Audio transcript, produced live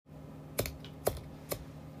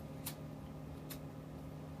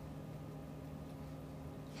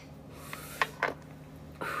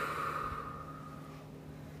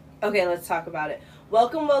Okay, let's talk about it.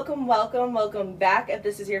 Welcome back. If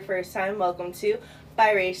this is your first time, welcome to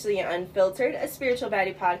Biracially and Unfiltered, a spiritual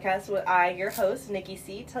baddie podcast where I, your host, Nikki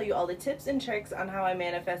C, tell you all the tips and tricks on how I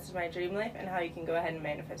manifested my dream life and how you can go ahead and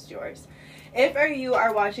manifest yours. If you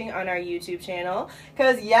are watching on our YouTube channel,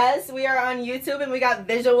 because yes, we are on YouTube and we got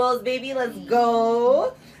visuals, baby, let's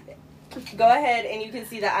go. Go ahead and you can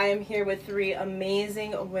see that I am here with three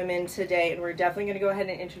amazing women today, and we're definitely going to go ahead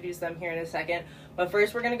and introduce them here in a second. But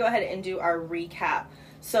first, we're going to go ahead and do our recap.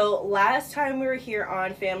 So last time we were here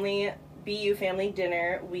on Family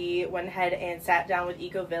Dinner, we went ahead and sat down with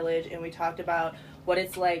Eco Village and we talked about what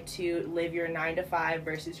it's like to live your 9-to-5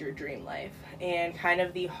 versus your dream life, and kind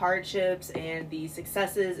of the hardships and the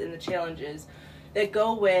successes and the challenges that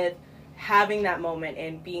go with having that moment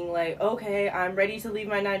and being like, okay, I'm ready to leave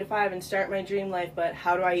my 9-to-5 and start my dream life, but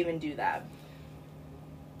how do I even do that?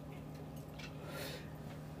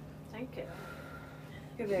 Thank you.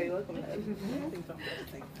 You're very welcome.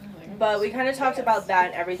 But we kind of talked about that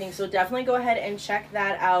and everything, so definitely go ahead and check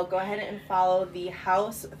that out. Go ahead and follow the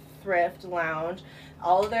House Thrift Lounge.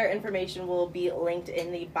 All of their information will be linked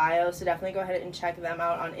in the bio, so definitely go ahead and check them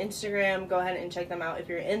out on Instagram. Go ahead and check them out if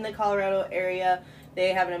you're in the Colorado area.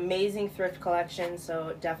 They have an amazing thrift collection,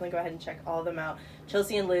 so definitely go ahead and check all of them out.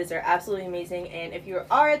 Chelsea and Liz are absolutely amazing, and if you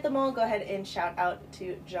are at the mall, go ahead and shout out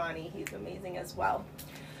to Johnny. He's amazing as well.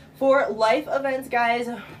 For life events, guys,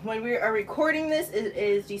 when we are recording this, it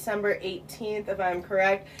is December 18th, if I'm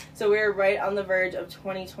correct. So we're right on the verge of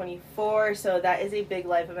 2024. So that is a big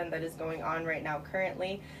life event that is going on right now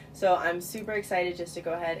currently. So I'm super excited just to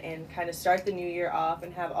go ahead and kind of start the new year off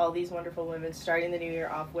and have all these wonderful women starting the new year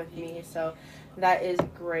off with me. So that is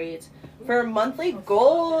great. For monthly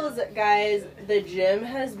goals, guys, the gym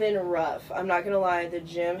has been rough. I'm not going to lie. The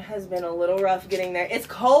gym has been a little rough getting there. It's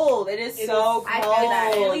cold. It is so cold. I feel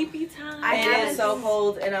that. Sleepy time. It is so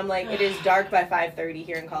cold, and I'm like, it is dark by 5:30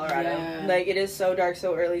 here in Colorado. Yeah. Like, it is so dark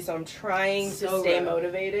so early, so I'm trying to stay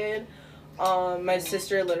motivated. My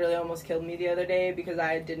sister literally almost killed me the other day because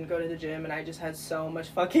I didn't go to the gym and I just had so much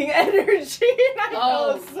fucking energy and I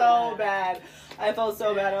felt so bad. I felt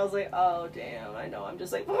so bad. I was like, oh damn, I know I'm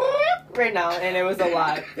just like right now, and it was a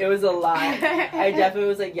lot. It was a lot. I definitely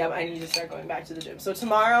was like, yep, I need to start going back to the gym. So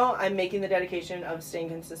tomorrow I'm making the dedication of staying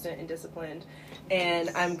consistent and disciplined, and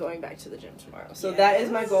I'm going back to the gym tomorrow. So that is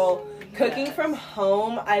my goal. Cooking from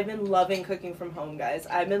home. I've been loving cooking from home, guys.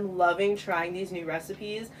 I've been loving trying these new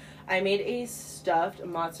recipes. I made a stuffed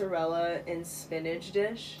mozzarella and spinach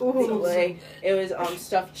dish. Ooh. Like, it was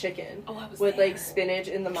stuffed chicken with like spinach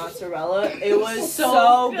in the mozzarella. It was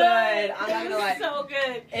so good. I'm not gonna lie. So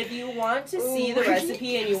good. If you want to see the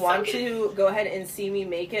recipe and you want to go ahead and see me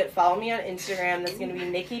make it, follow me on Instagram. That's gonna be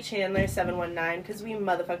Nikki Chandler 719, because we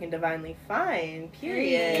motherfucking divinely fine.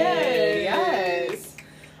 Period. Yes.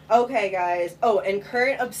 Okay, guys. Oh, and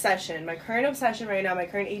current obsession. My current obsession right now, my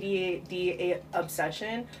current ADD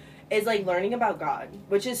obsession is like learning about God,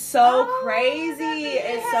 which is so crazy.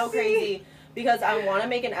 It's so crazy because I want to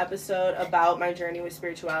make an episode about my journey with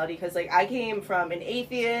spirituality, because like I came from an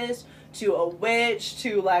atheist to a witch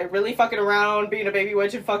to like really fucking around being a baby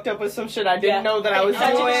witch and fucked up with some shit I didn't know that I was doing.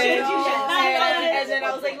 And then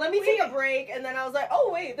I was like, let me take a break. And then I was like,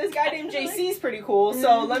 oh wait, this guy named JC's pretty cool.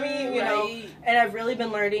 So let me, you know. And I've really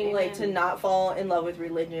been learning like to not fall in love with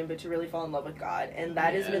religion, but to really fall in love with God. And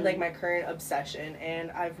that has been like my current obsession.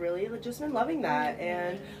 And I've really just been loving that.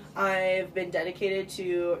 And I've been dedicated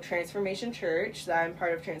to Transformation Church. I'm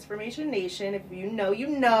part of Transformation Nation. If you know, you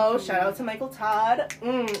know. Shout out to Michael Todd.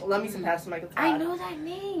 Love me some Pastor Michael Todd. I know that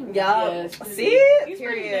name. Yeah. Yes. See?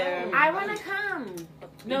 Period. I want to come.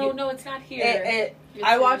 No, it's not here.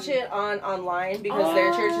 I watch it online because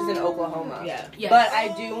their church is in Oklahoma. Yeah. Yes. But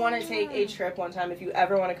I do want to take a trip one time. If you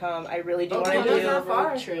ever want to come, I really do want to do. Not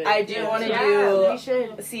far. I do want to We do.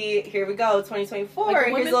 should. See, here we go, 2024. Like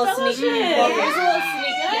Here's a little sneak peek. fellowship. Here's a little sneak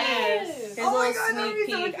peek. Yes. Here's a little sneak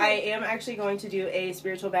peek. I am actually going to do a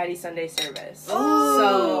Spiritual Baddie Sunday service. Ooh.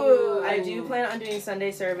 So I do plan on doing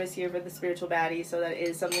Sunday service here for the Spiritual Baddie. So that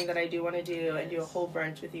is something that I do want to do, and do a whole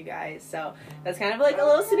brunch with you guys. So that's kind of like a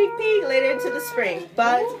little sneak peek later into the spring.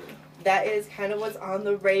 But that is kind of what's on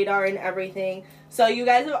the radar and everything. So you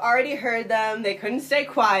guys have already heard them. They couldn't stay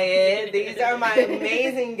quiet. These are my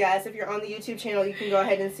amazing guests. If you're on the YouTube channel, you can go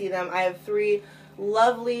ahead and see them. I have three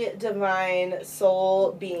lovely, divine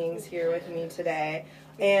soul beings here with me today.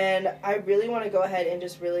 And I really want to go ahead and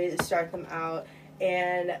just really start them out.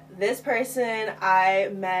 And this person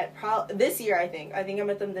I met this year, I think. I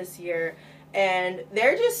met them this year. And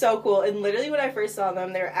they're just so cool. And literally when I first saw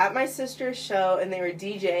them, they were at my sister's show and they were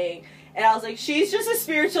DJing. And I was like, she's just a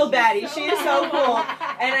spiritual baddie. She is so cool.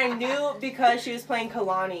 And I knew because she was playing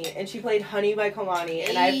Kalani, and she played Honey by Kalani,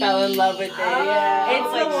 and I fell in love with it. It's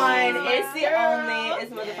the one. It's the only.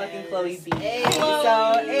 It's motherfucking Chloe B.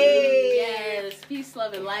 So, hey. Yes. Peace,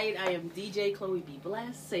 love, and light. I am DJ Chloe B.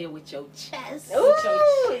 Blessed. Say it with your chest. Ooh,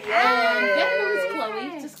 It's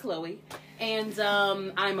Chloe. Just Chloe. And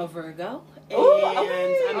I'm a Virgo. And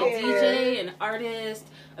I'm a DJ, an artist,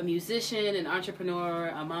 a musician, an entrepreneur,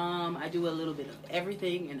 a mom. I do a little bit of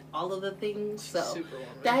everything and all of the things. So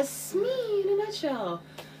that's me in a nutshell.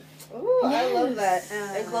 Ooh, I love that.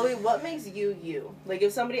 And Chloe, what makes you you? Like,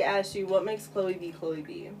 if somebody asked you, what makes Chloe B Chloe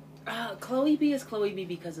B? Chloe B is Chloe B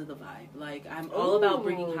because of the vibe. Like, I'm all about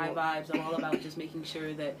bringing high vibes. I'm all about just making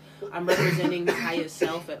sure that I'm representing the highest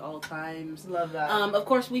self at all times. Love that. Of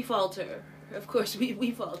course, we falter. Of course,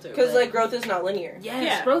 we falter. Because, like, growth is not linear.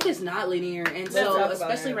 Yes, growth is not linear. And so,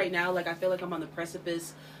 especially right now, like, I feel like I'm on the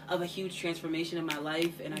precipice of a huge transformation in my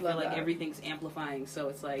life. And I feel like everything's amplifying. So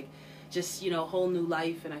it's like, just, you know, whole new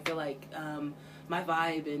life. And I feel like my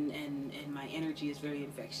vibe and my energy is very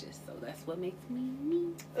infectious. So that's what makes me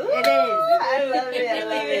me. Ooh, it is. I love it. I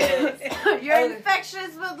love it. You're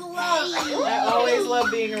infectious with love. I always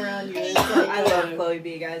love being around you. I love Chloe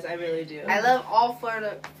B, guys. I really do. I love all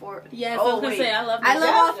Florida. Yes, I was going to say, I love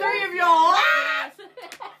all three of y'all. Yes.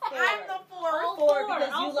 I'm the fourth. Four, because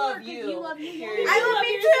you love you. You love you. I love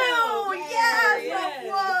me too. Yes,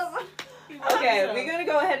 love. Okay, we're going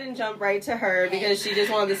to go ahead and jump right to her because she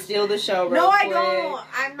just wanted to steal the show real No, I quick. don't.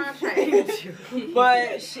 I'm not trying to.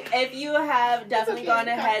 But if you have definitely gone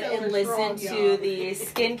ahead and listened to the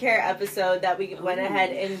skincare episode that we went ahead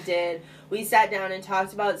and did, we sat down and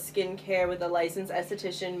talked about skincare with a licensed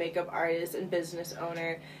esthetician, makeup artist, and business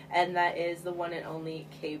owner, and that is the one and only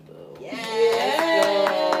K-Boo.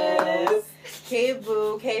 Yes.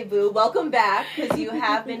 K-Boo, K-Boo. Welcome back, because you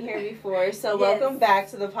have been here before, so welcome back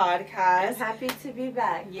to the podcast. I'm happy to be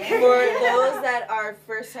back. For those that are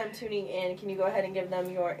first time tuning in, can you go ahead and give them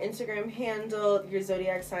your Instagram handle, your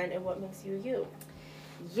zodiac sign, and what makes you you?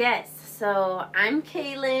 Yes, so I'm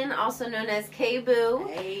Kaylin, also known as K-Boo,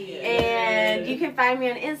 and you can find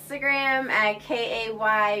me on Instagram at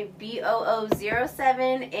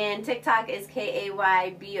KAYBOO07, and TikTok is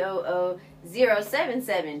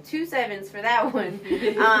KAYBOO077, 2 sevens for that one.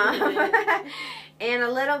 And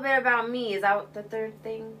a little bit about me. Is that the third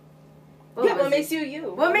thing? What makes you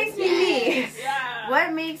you? What makes me me?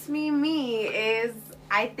 What makes me me is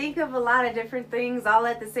I think of a lot of different things all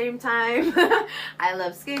at the same time. I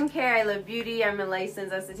love skincare. I love beauty. I'm a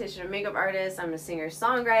licensed esthetician and makeup artist. I'm a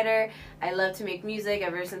singer-songwriter. I love to make music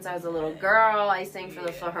ever since I was a little girl. I sang for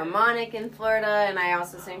the Philharmonic in Florida, and I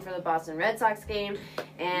also sang for the Boston Red Sox game.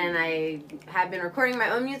 And I have been recording my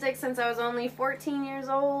own music since I was only 14 years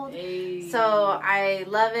old. So I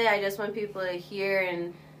love it. I just want people to hear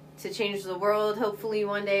and to change the world, hopefully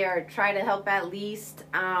one day, or try to help at least.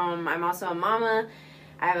 I'm also a mama.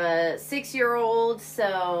 I have a 6-year-old,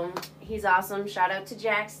 so he's awesome. Shout out to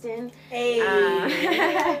Jackson. And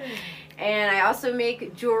I also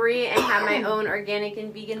make jewelry and have my own organic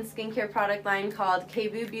and vegan skincare product line called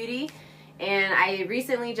K-Boo Beauty. And I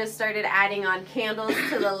recently just started adding on candles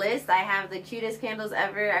to the list. I have the cutest candles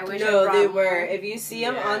ever. I wish I brought they more. were. If you see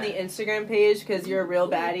them on the Instagram page, because you're a real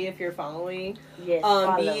baddie if you're following,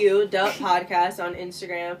 BU.podcast on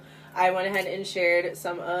Instagram, I went ahead and shared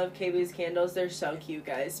some of K-Boo's candles. They're so cute,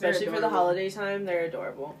 guys. Especially for the holiday time. They're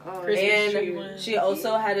adorable. And she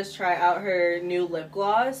also had us try out her new lip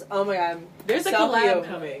gloss. Oh my god. There's a collab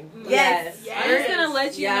coming. Yes. I'm just going to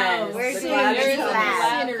let you know. We're There's doing a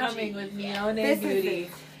collab coming with Mione Beauty.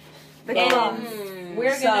 The gloss.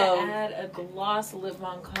 We're going to add a gloss lip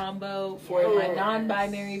balm combo for my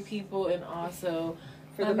non-binary people and also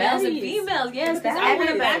for the males and females. Yes, because I want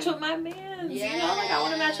to match with my man. Yeah. You know, like I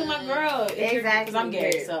want to match with my girl. Exactly. Because I'm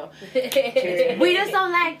gay, so. We just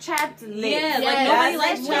don't like chapped lips. Yeah, like nobody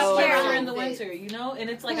likes chapped lips in the winter, you know? And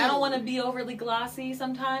it's like, I don't want to be overly glossy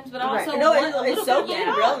sometimes, but I also want a little so bit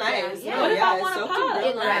real nice. Yeah. What if I want to pop?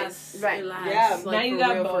 It lasts. Right. It lasts. Yeah. Like, now you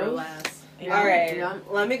got real, both. it lasts. All right.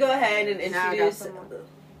 Let me go ahead and introduce...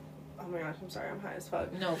 Oh my gosh, I'm sorry, I'm high as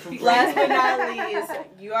fuck. No, last but not least,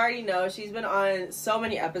 you already know she's been on so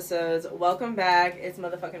many episodes. Welcome back. It's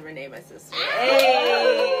motherfucking Renee, my sister.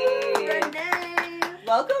 Hey! Renee!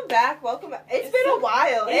 Welcome back. Welcome back. It's been a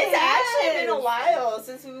while. It's actually been a while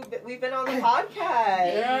since we've been on the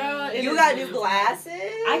podcast. Girl, you got new glasses.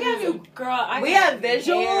 I got new we have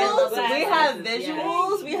visuals. We have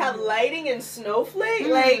visuals. We have lighting and snowflake.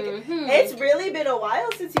 Like, it's really been a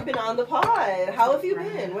while since you've been on the pod. How have you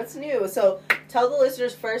been? What's new? So tell the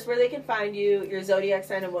listeners first where they can find you, your zodiac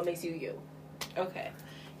sign, and what makes you you. Okay.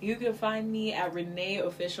 You can find me at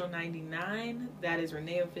ReneeOfficial99. That is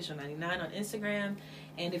ReneeOfficial99 on Instagram.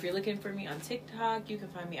 And if you're looking for me on TikTok, you can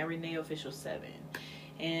find me at ReneeOfficial7.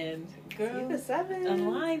 And girl, the 7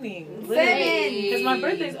 aligning, literally, because my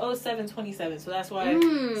birthday's 07/27, so that's why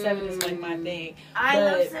 7 is like my thing. I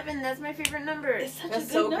love 7. That's my favorite number. It's such That's a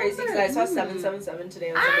good so number. crazy because I saw 777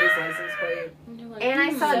 today on somebody's license plate. Like, And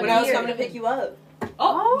I saw when I was coming to pick you up.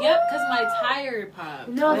 Oh, yep, because my tire popped.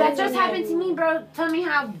 No, that just happened to me, bro. Tell me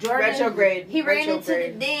how Jordan. Retrograde. He ran into the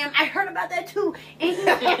damn. I heard about that too. And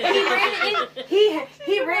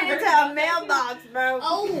he ran into a mailbox, bro.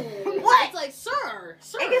 Oh, what? It's like, sir.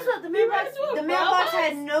 And guess what? The mailbox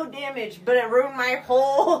had no damage, but it ruined my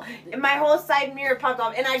whole side mirror popped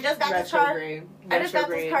off. And I just got this car. I just got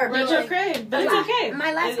this car. Retrograde. But it's okay.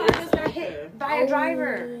 My last car just got hit by a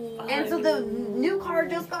driver. And so the new car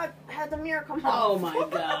just had the mirror come off. Oh my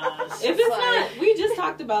gosh. If it's not, we just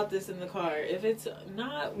talked about this in the car. If it's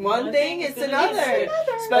not one thing, it's another.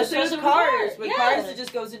 Especially with cars. With cars, it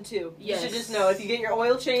just goes in 2. Yes. You should just know if you get your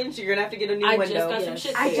oil changed, you're gonna have to get a new window. I just got some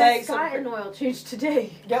shit. I just got an oil change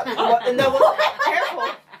today. Yep. No, careful.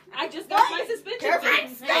 I just got my suspension.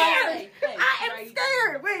 I'm scared. I am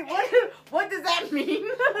scared. Wait, what does that mean?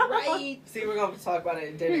 Right. See, we're gonna talk about it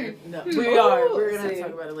at dinner. No, we are. We're gonna See.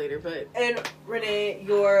 talk about it later. But And Renee,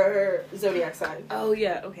 your zodiac sign. oh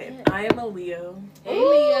yeah, okay. I am a Leo. Hey, Leo.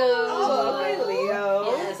 Oh, hey,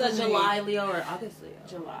 Leo. Yeah, it's a July Leo or August Leo.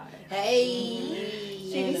 July. Hey.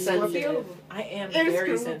 And She's Scorpio. sensitive. I am It's very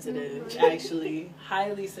cool. sensitive, actually.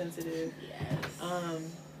 Highly sensitive. Yes.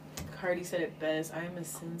 Cardi said it best. I am as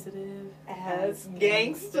sensitive As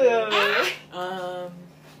gangster.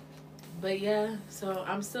 But yeah, so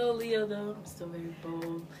I'm still a Leo though. I'm still very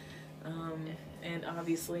bold. And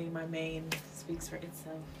obviously my mane speaks for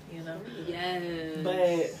itself, you know. Yes.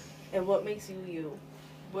 But And what makes you you?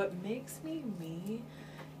 what makes me me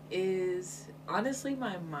is honestly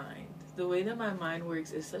my mind. The way that my mind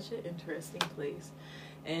works is such an interesting place.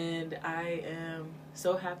 And I am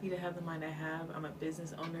so happy to have the mind I have. I'm a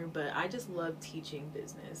business owner, but I just love teaching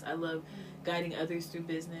business. I love guiding others through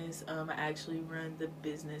business. I actually run the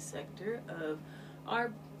business sector of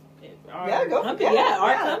our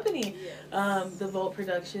company, the Volt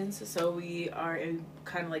Productions. So we are a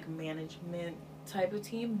kind of like management type of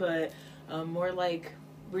team, but more like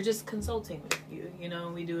we're just consulting with you. You know,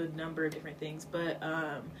 we do a number of different things, but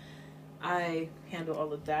I handle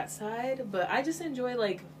all of that side, but I just enjoy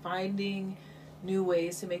like finding new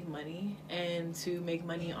ways to make money, and to make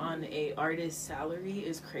money on a artist's salary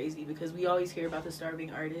is crazy because we always hear about the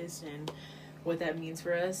starving artist and what that means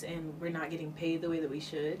for us, and we're not getting paid the way that we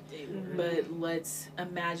should. Mm-hmm. But let's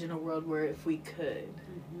imagine a world where if we could,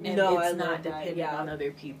 and No, it's I not love that, dependent yeah. on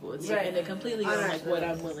other people. It's Right. and it completely on like what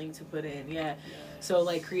I'm willing to put in. Yeah. So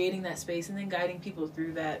like creating that space and then guiding people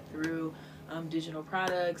through that through digital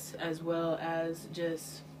products as well as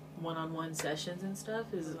just one-on-one sessions and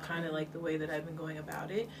stuff is kind of like the way that I've been going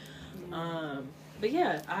about it. But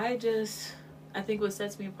yeah, I think what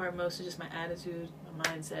sets me apart most is just my attitude, my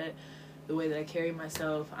mindset, the way that I carry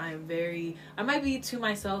myself. I might be to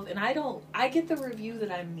myself, and I get the review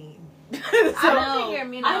that I'm mean. So, I don't think you're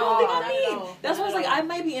mean at all. I don't think I'm mean. That's why I was like, I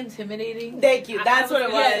might be intimidating. Thank you. That's what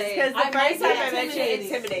it was. Yes, Because the I might first be time I mentioned it,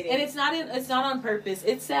 intimidating. intimidating. And it's not on purpose.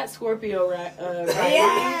 It's that Scorpio, right?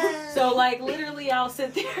 Yeah. So like literally, I'll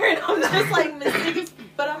sit there and I'm just like mysterious,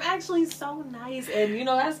 but I'm actually so nice, and you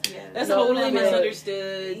know that's Totally totally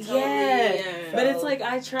misunderstood. Totally, yeah. But it's like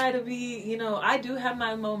I try to be, you know, I do have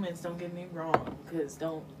my moments. Don't get me wrong, because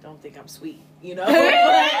don't think I'm sweet, you know.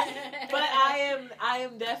 but I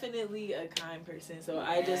am definitely a kind person, so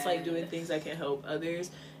I just like doing things that can help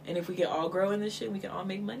others. And if we can all grow in this shit, we can all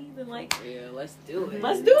make money. Then like, yeah, let's do it.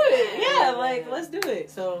 let's do it. Yeah, like let's do it.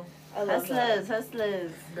 So I love that.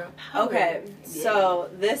 Hustlers. Okay, so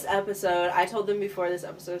this episode, I told them before this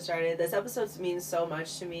episode started, this episode means so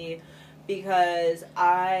much to me because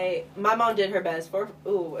my mom did her best. It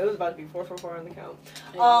was about to be 444 on the count.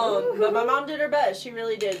 But my mom did her best. She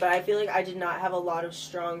really did. But I feel like I did not have a lot of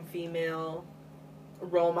strong female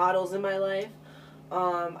role models in my life.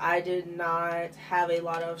 I did not have a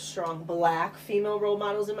lot of strong black female role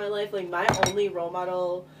models in my life. Like, my only role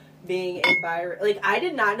model being I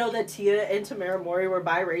did not know that Tia and Tamara Mori were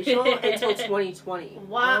biracial until 2020.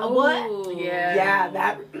 Wow. Oh, What? Yeah,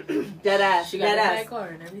 that dead ass. she got that car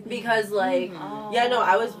and everything. Because I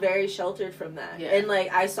was very sheltered from that. Yeah. And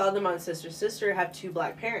like I saw them on Sister have 2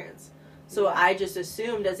 black parents. So I just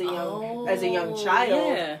assumed as a young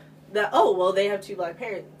child that they have 2 black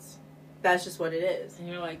parents. That's just what it is. And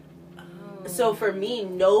you're like, So for me,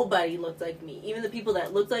 nobody looked like me. Even the people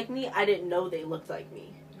that looked like me, I didn't know they looked like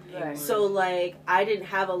me. Right. So, like, I didn't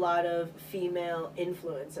have a lot of female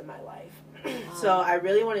influence in my life. So I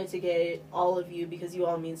really wanted to get all of you, because you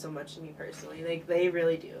all mean so much to me personally. Like, they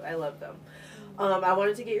really do. I love them. I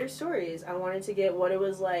wanted to get your stories. I wanted to get what it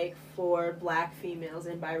was like for Black females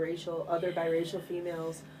and other biracial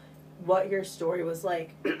females, what your story was like.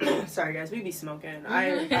 Sorry, guys, we be smoking.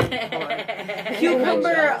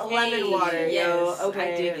 Cucumber lemon water, yo.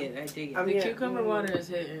 Okay. I dig it. The cucumber water is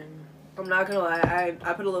hitting. I'm not gonna lie,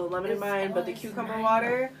 I put a little lemon in mine, but the cucumber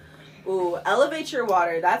water, ooh, elevate your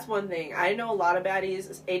water. That's one thing. I know a lot of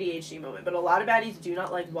baddies, ADHD moment, but a lot of baddies do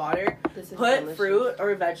not like water. Put delicious fruit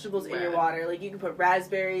or vegetables in your water. Like, you can put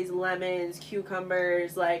raspberries, lemons,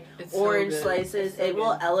 cucumbers, like orange slices. It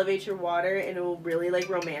will elevate your water, and it will really, like,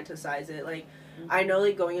 romanticize it. Like, I know,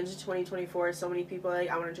 like, going into 2024, so many people are like,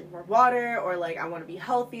 I want to drink more water, or like, I want to be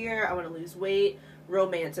healthier, I want to lose weight.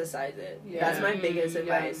 Romanticize it. Yeah. That's my biggest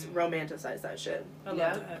advice. Romanticize that shit. I love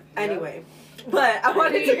that. Anyway, but I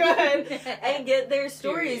wanted to go ahead and get their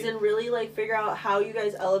stories and really, like, figure out how you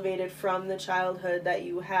guys elevated from the childhood that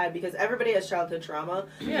you had, because everybody has childhood trauma.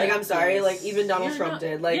 Like, I'm sorry, like, even Donald Trump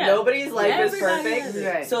did. Like, nobody's life is perfect.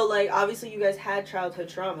 Right. So, like, obviously you guys had childhood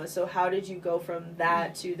trauma. So how did you go from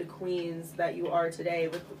that to the queens that you are today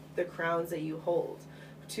with the crowns that you hold?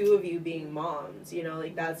 2 of you being moms, you know,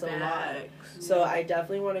 like, that's a lot. So I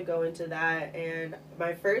definitely want to go into that. And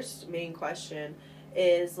my first main question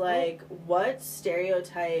is, like, what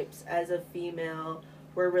stereotypes as a female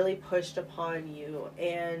were really pushed upon you,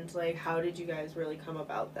 and, like, how did you guys really come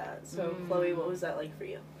about that? So Chloe, what was that like for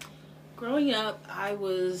you? Growing up, I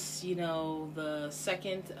was, you know, the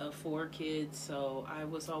second of 4 kids, so I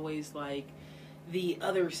was always, like, the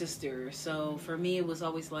other sister. So for me, it was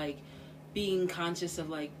always, like, being conscious of,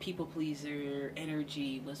 like, people pleaser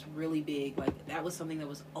energy was really big. Like, that was something that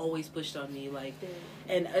was always pushed on me. Like,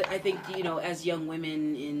 and I think, you know, as young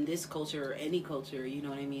women in this culture or any culture, you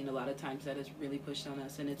know what I mean, a lot of times that is really pushed on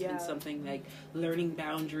us. And it's been something like learning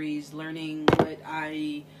boundaries, learning what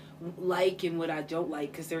I like and what I don't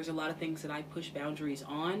like, because there's a lot of things that I push boundaries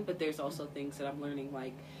on, but there's also things that I'm learning,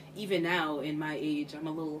 like, even now in my age, I'm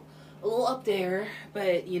a little up there,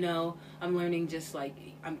 but, you know, I'm learning, just, like,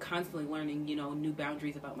 I'm constantly learning, you know, new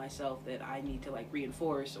boundaries about myself that I need to, like,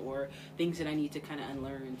 reinforce, or things that I need to kind of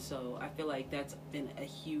unlearn. So I feel like that's been a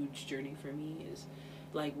huge journey for me, is,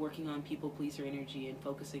 like, working on people pleaser energy and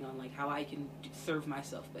focusing on, like, how I can serve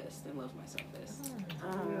myself best and love myself best.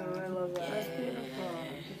 Oh, I love that. That's beautiful.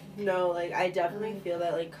 No, like, I definitely feel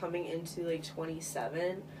that, like, coming into, like,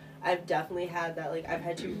 27, I've definitely had that, like, I've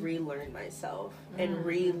had to relearn myself and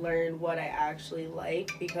relearn what I actually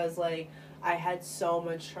like, because, like, I had so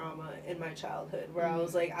much trauma in my childhood where I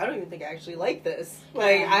was like, I don't even think I actually like this.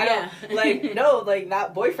 Like, I don't, like, no, like,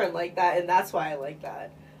 that boyfriend liked that, and that's why I like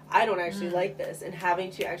that. I don't actually like this. And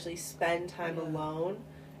having to actually spend time alone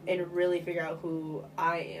and really figure out who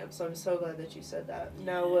I am. So I'm so glad that you said that.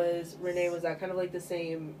 Now, Renee, was that kind of, like, the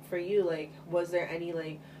same for you? Like, was there any,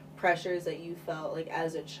 like, pressures that you felt, like,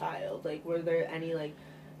 as a child? Like, were there any, like,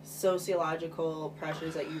 sociological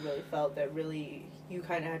pressures that you really felt that really you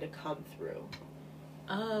kind of had to come through?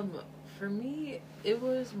 For me, it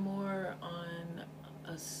was more on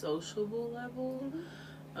a sociable level.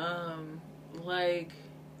 Like,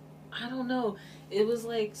 I don't know. It was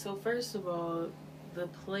like, so first of all, the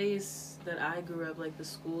place that I grew up, like, the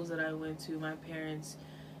schools that I went to, my parents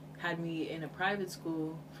had me in a private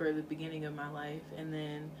school for the beginning of my life, and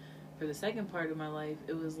then for the second part of my life,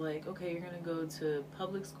 it was like, okay, you're going to go to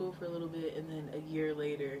public school for a little bit, and then a year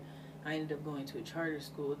later, I ended up going to a charter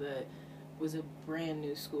school that was a brand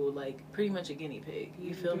new school, like, pretty much a guinea pig.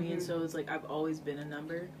 You feel me? And so it's like, I've always been a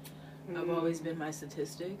number. I've always been my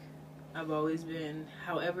statistic. I've always been,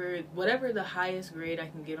 whatever the highest grade I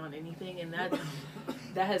can get on anything, and that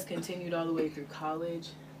has continued all the way through college.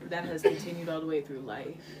 That has continued all the way through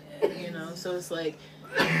life, you know? So it's like,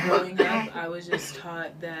 growing up, I was just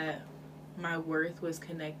taught that my worth was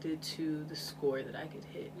connected to the score that I could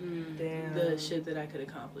hit, the shit that I could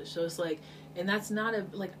accomplish. So it's like, and that's not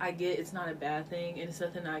I get it's not a bad thing, and it's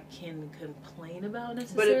nothing I can complain about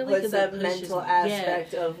necessarily. But it puts that mental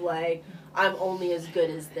aspect of, like, I'm only as good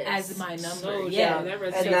as this. As my number. So, that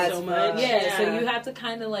resonates so much. So you have to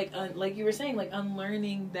kind of, like, like you were saying, like,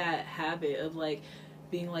 unlearning that habit of, like,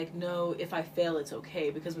 being like, no, if I fail, it's okay,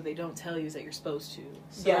 because what they don't tell you is that you're supposed to.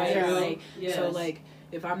 So, so, like,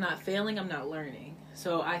 if I'm not failing, I'm not learning.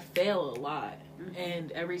 So I fail a lot,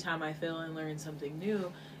 and every time I fail, I learn something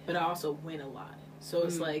new, but I also win a lot. So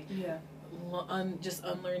it's like, just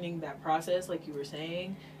unlearning that process, like you were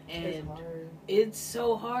saying, and it's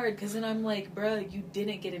so hard, because then I'm like, bruh, you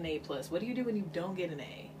didn't get an A+. What do you do when you don't get an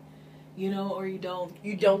A? you know, or you don't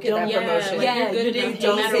get that promotion. Like, you're good enough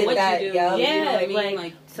no matter what you do. Yeah, you know what I mean?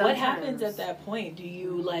 Like what happens at that point? Do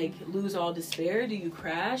you like lose all despair? Do you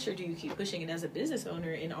crash, or do you keep pushing? And as a business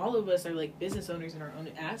owner, and all of us are like business owners in our own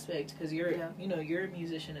aspect, because you're you know, you're a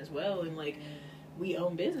musician as well, and like we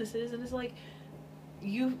own businesses, and it's like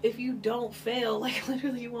if you don't fail, like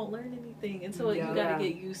literally you won't learn anything. And so like, you gotta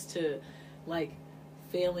get used to like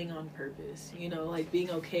failing on purpose, you know, like being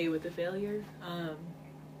okay with the failure.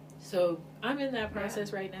 So I'm in that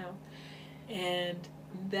process right now, and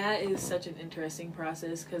that is such an interesting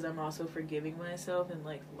process, because I'm also forgiving myself and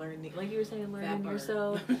like learning, like you were saying, learning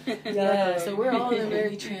yourself. So we're all in a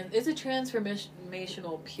very it's a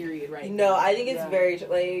transformational period right now. No, I think it's very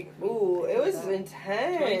like, ooh, it was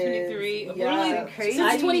intense. 2023, really crazy.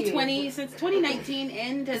 Since 2020, since 2019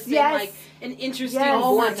 end has been like an interesting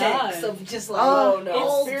vortex of just like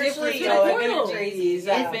all different energies.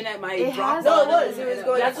 I've been at my drop. No, it was. It was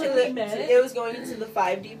going it was going into the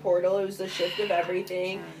 5D portal. It was the shift of everything.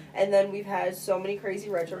 And then we've had so many crazy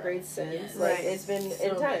retrogrades since. Like it's been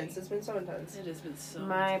intense. It's been so intense. It has been so.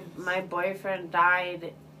 My boyfriend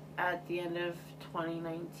died at the end of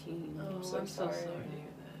 2019. Oh, I'm so sorry.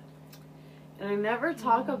 And I never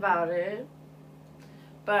talk about it,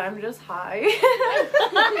 but I'm just high.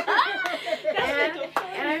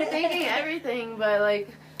 and I'm thinking everything, but like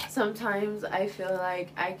sometimes I feel like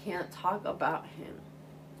I can't talk about him.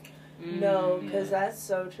 No, because that's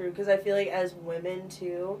so true. Because I feel like as women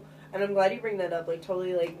too, and I'm glad you bring that up. Like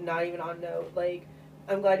totally, like not even on note. Like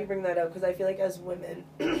I'm glad you bring that up, because I feel like as women,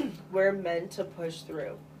 we're meant to push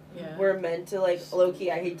through. Yeah. We're meant to like low key.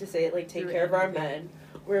 I hate to say it, like take care of our men.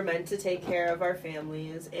 We're meant to take care of our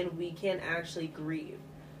families, and we can actually grieve.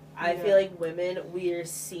 I feel like women, we are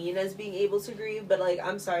seen as being able to grieve, but like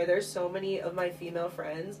I'm sorry, there's so many of my female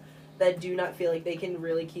friends that do not feel like they can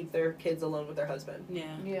really keep their kids alone with their husband.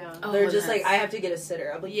 Yeah. They're just like, I have to get a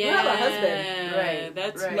sitter. I'm like, you have a husband. Right.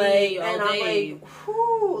 That's like, me all and day. I'm like,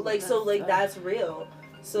 whew. Like, so, like, that's real.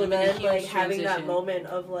 So then, like, having that moment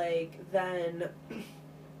of, like, then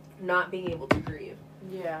not being able to grieve.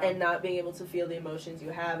 Yeah. And not being able to feel the emotions you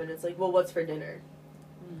have. And it's like, well, what's for dinner?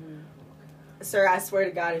 Sir, I swear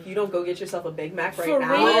to God, if you don't go get yourself a Big Mac right for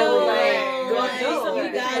now, real?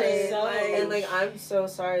 you got it. So and like, I'm so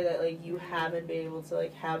sorry that like you haven't been able to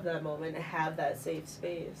like have that moment, have that safe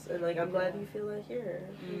space, and like I'm glad you feel that here.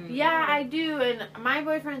 Yeah, I do, and my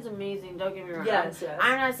boyfriend's amazing. Don't get me wrong. Yes.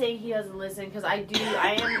 I'm not saying he doesn't listen, because I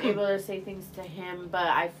am able to say things to him, but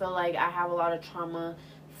I feel like I have a lot of trauma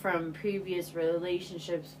from previous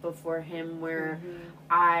relationships before him, where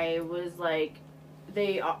I was like,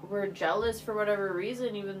 they were jealous for whatever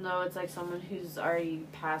reason, even though it's like someone who's already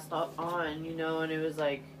passed on, you know, and it was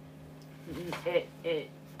like, it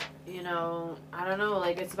you know, I don't know,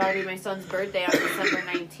 like it's about to be my son's birthday on December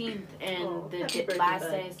 19th, and the last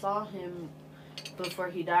day I saw him before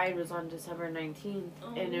he died was on December 19th,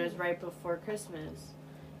 and it was right before Christmas,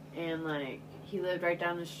 and like, he lived right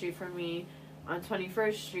down the street from me. On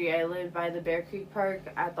 21st Street, I lived by the Bear Creek Park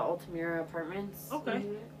at the Altamira Apartments. Okay.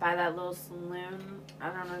 By that little saloon.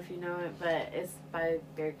 I don't know if you know it, but it's by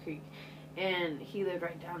Bear Creek. And he lived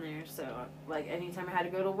right down there. So, like, anytime I had to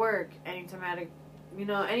go to work, anytime I had to, you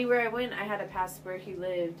know, anywhere I went, I had to pass where he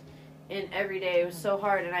lived. And every day, it was so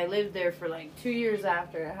hard. And I lived there for, like, 2 years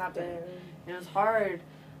after it happened. And it was hard.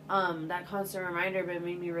 That constant reminder, but it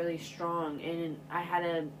made me really strong. And I had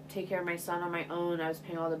to take care of my son on my own. I was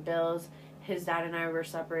paying all the bills. His dad and I were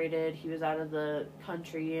separated. He was out of the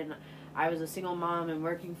country, and I was a single mom and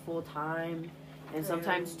working full time, and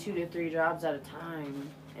sometimes 2 to 3 jobs at a time.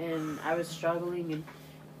 And I was struggling, and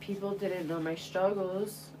people didn't know my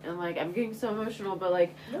struggles. And like, I'm getting so emotional, but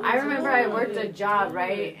like, I remember I worked a job,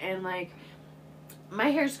 right? And like, my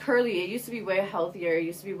hair's curly. It used to be way healthier. It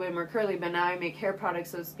used to be way more curly, but now I make hair products,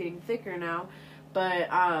 so it's getting thicker now.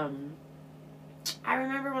 But I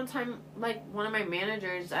remember one time, like, one of my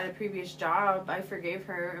managers at a previous job, I forgave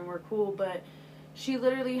her and we're cool, but she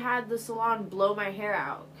literally had the salon blow my hair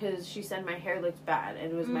out because she said my hair looked bad,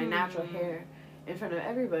 and it was my natural hair in front of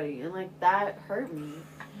everybody, and like, that hurt me.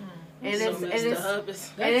 And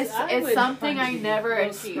it's something I never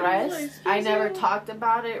expressed. I never talked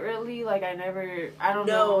about it really. Like, I don't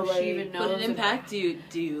know if she even knows. But it impacted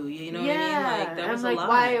you, you know what I mean? Like, that was I'm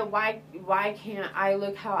a like, why can't I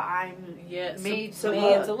look how I'm made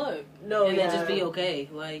to look? No, and then just be okay.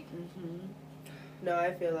 Like, no,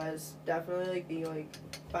 I feel that's definitely like being like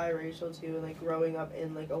biracial too, and like growing up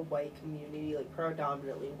in like a white community, like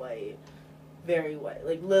predominantly white. very white,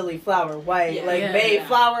 like lily flower white,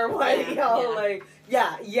 Mayflower white, y'all, like,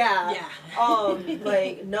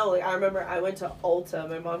 like, no, like, I remember I went to Ulta,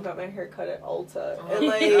 my mom got my hair cut at Ulta, and,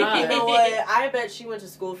 like, you know what, I bet she went to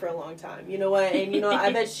school for a long time, you know what, and, you know,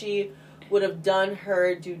 I bet she would have done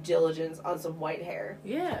her due diligence on some white hair.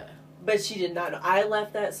 Yeah. But she did not know. I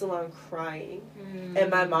left that salon crying. And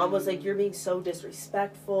my mom was like, you're being so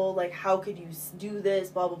disrespectful. Like, how could you do this?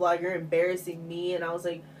 Blah, blah, blah. You're embarrassing me. And I was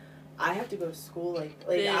like, I have to go to school. Like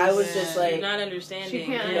I was just like... You're not understanding. She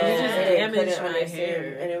can't damage my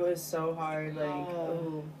hair. And it was so hard. Like,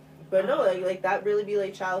 But no, like that really be,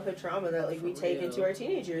 like, childhood trauma that, like, we take into our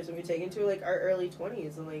teenage years. And we take into, like, our early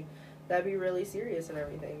 20s. And, like, that'd be really serious and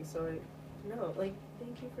everything. So, like, no, like...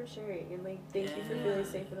 Thank you for sharing, and, like, thank you for feeling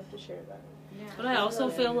safe enough to share that. Yeah. But I also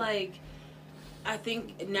feel like, I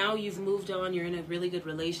think now you've moved on, you're in a really good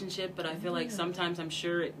relationship, but I feel like sometimes I'm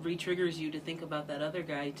sure it re-triggers you to think about that other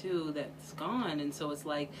guy, too, that's gone, and so it's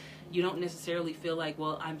like, you don't necessarily feel like,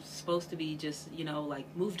 well, I'm supposed to be just, you know, like,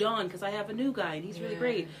 moved on because I have a new guy, and he's really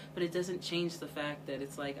great, but it doesn't change the fact that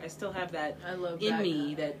it's like, I still have that in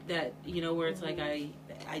me, that, you know, where it's like, I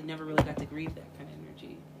never really got to grieve that kind of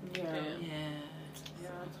energy.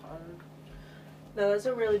 No, that's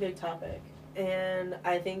a really big topic. And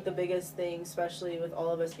I think the biggest thing, especially with all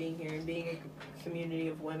of us being here and being a community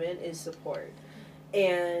of women, is support.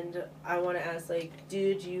 And I want to ask, like,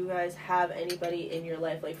 did you guys have anybody in your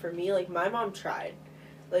life? Like, for me, like, my mom tried.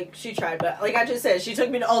 Like, she tried, but like I just said, she took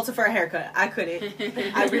me to Ulta for a haircut. I couldn't.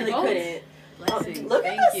 I really couldn't. Look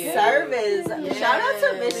at the service. Yes. Shout out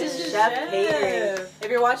to Mission Chef Catering. If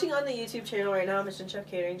you're watching on the YouTube channel right now, Mission Chef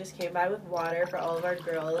Catering just came by with water for all of our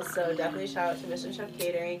girls. So definitely shout out to Mission Chef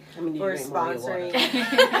Catering for sponsoring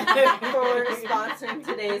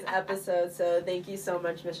today's episode. So thank you so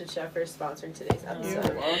much, Mission Chef, for sponsoring today's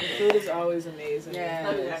episode. Food is always amazing.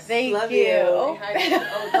 Yes. Love you. Oh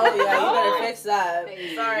yeah, you better fix that.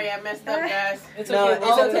 Sorry, I messed up, guys. It's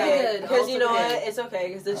okay. Because you know what? It's okay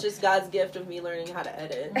because it's just God's gift of me learning how to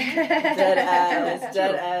edit. Dead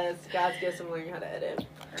ass. God's gift of learning how to edit.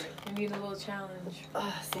 You need a little challenge.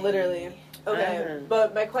 Literally. Okay,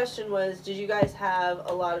 but my question was, did you guys have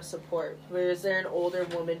a lot of support? Was there an older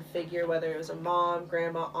woman figure, whether it was a mom,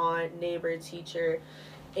 grandma, aunt, neighbor, teacher,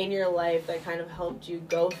 in your life that kind of helped you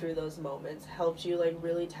go through those moments, helped you, like,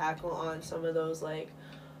 really tackle on some of those, like,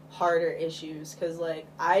 harder issues? Because, like,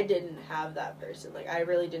 I didn't have that person. Like, I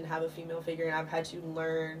really didn't have a female figure, and I've had to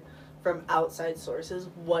learn from outside sources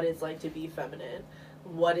what it's like to be feminine,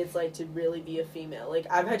 what it's like to really be a female. Like,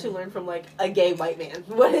 I've had to learn from, like, a gay white man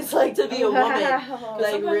what it's like to be a woman.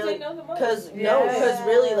 Like, really, because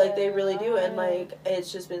really, like, they really do, and, like,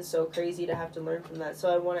 it's just been so crazy to have to learn from that.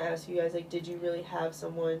 So I want to ask you guys, like, did you really have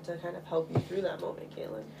someone to kind of help you through that moment,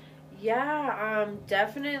 Caitlin? Yeah,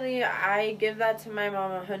 definitely. I give that to my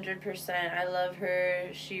mom 100%. I love her.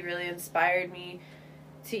 She really inspired me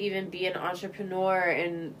to even be an entrepreneur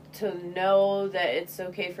and to know that it's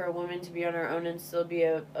okay for a woman to be on her own and still be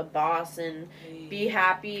a boss and be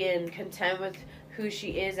happy and content with who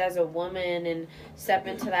she is as a woman and step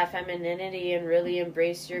into that femininity and really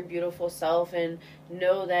embrace your beautiful self and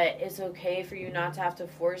know that it's okay for you not to have to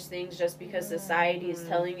force things just because society is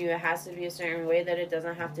telling you it has to be a certain way, that it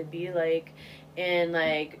doesn't have to be like. And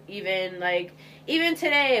even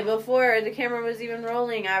today, before the camera was even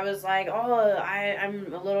rolling, I was like,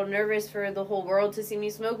 I'm a little nervous for the whole world to see me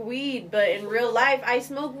smoke weed, but in real life I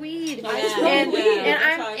smoke weed. And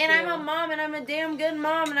I'm a mom, and I'm a damn good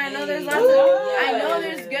mom, and I know there's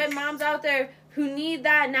there's good moms out there who need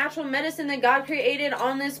that natural medicine that God created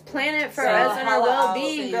on this planet for us and our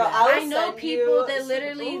well-being. I know people that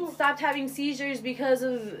literally stopped having seizures because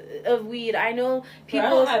of weed. I know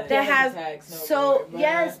people that have when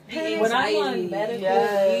I'm on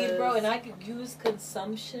medical weed, bro, and I could use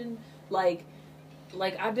consumption, like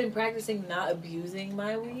I've been practicing not abusing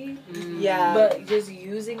my weed, but just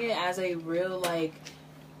using it as a real, like,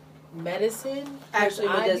 medicine, actually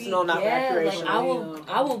medicinal, not recreational. Like,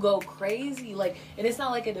 I will go crazy, like, and it's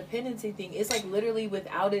not like a dependency thing. It's like literally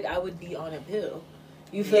without it, I would be on a pill.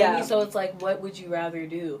 You feel me? So it's like, what would you rather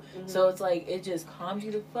do? Mm-hmm. So it's like, it just calms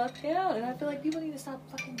you the fuck down. And I feel like people need to stop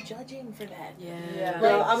fucking judging for that. Yeah.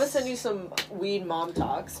 Like, I'm gonna send you some weed mom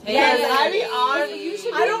talks. Because I be on.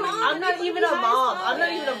 I'm not even a mom. I'm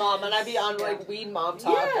not even a mom, and I be on, like, weed mom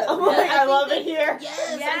talk. Yeah. I'm like, I love it here.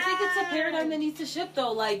 Yes. I think it's a paradigm that needs to shift,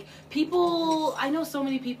 though. Like, people, I know so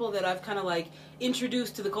many people that I've kind of, like,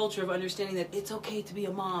 introduced to the culture of understanding that it's okay to be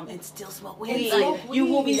a mom and still smoke weed. You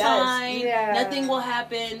will be fine. Nothing will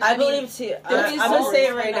happen. I believe too. I'm gonna say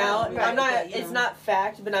it right now. I'm not. It's not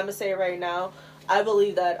fact, but I'm gonna say it right now. I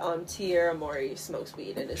believe that Tierra Mori smokes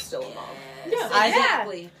weed and is still a mom. Yeah,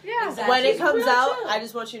 exactly. Yeah. Exactly. When it comes Real out, chill. I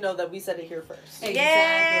just want you to know that we said it here first. Exactly.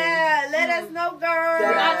 Yeah, let us know, girl.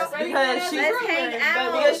 Yeah, spreading because that she's as a Let's hang rumor,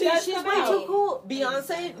 out. but because does she's come way out. too cool.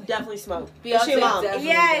 Beyonce definitely smoked. Is she a Beyonce mom? definitely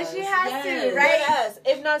Yeah, does. she has Yes. to, right? Yes.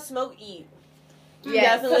 If not smoke, eat.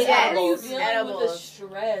 Yes, Definitely yes. edibles. Dealing with the Edibles.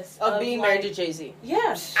 stress Of being married to like, Jay-Z.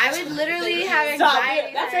 yeah. I would literally have Stop anxiety.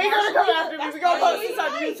 it. That's for- gonna come after me. We gonna post Honestly, this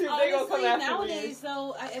on YouTube. They gonna come after nowadays, me.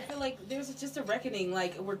 though, I feel like there's just a reckoning.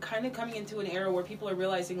 Like, we're kind of coming into an era where people are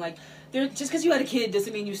realizing, like, just because you had a kid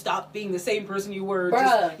doesn't mean you stopped being the same person you were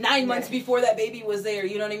just 9 months before that baby was there.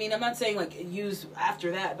 You know what I mean? I'm not saying, like, use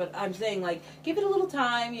after that, but I'm saying, like, give it a little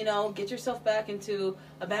time, you know, get yourself back into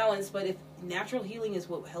a balance. But if natural healing is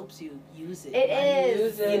what helps you, use it. It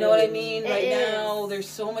is. You know what I mean? It Right is. now, there's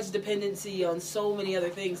so much dependency on so many other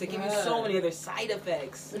things that give you so many other side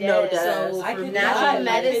effects. No, Yes. does. So, I for can Natural me,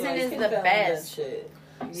 medicine I is can the balance best. that shit.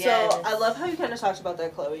 Yes. So I love how you kind of talked about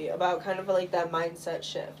that, Chloe, about kind of like that mindset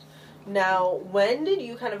shift. Now, when did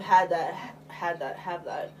you kind of have that?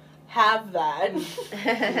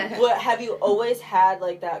 What have you always had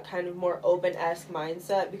like that kind of more open-esque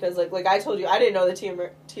mindset? Because like I told you, I didn't know that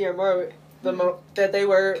Tia Moore, that they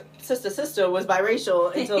were sister was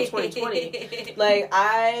biracial until 2020. Like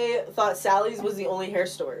I thought Sally's was the only hair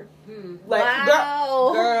store. Like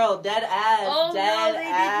Wow. girl, dead ass, Oh dead no, they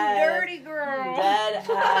ass. did you dirty, girl. Dead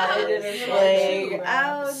ass. Like,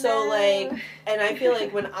 Oh, so no. like, and I feel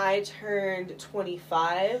like when I turned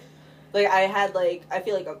 25, like I had like, I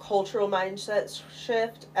feel like a cultural mindset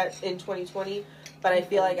shift in 2020, but I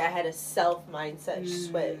feel like I had a self mindset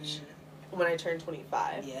switch when I turned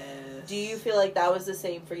 25. Yes. Do you feel like that was the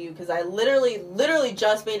same for you? Because I literally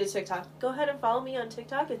just made a TikTok. Go ahead and follow me on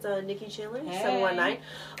TikTok. It's Nikki Chandler 719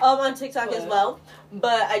 on TikTok as well.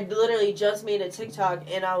 But I literally just made a TikTok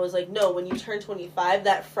and I was like, no, when you turn 25,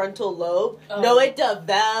 that frontal lobe, it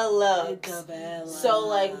develops. So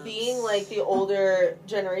like being like the older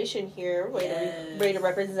generation here, way to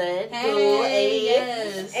represent.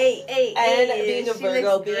 Yes. Hey, And being a she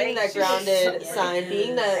Virgo, looks being great. that She looks grounded so sign, great.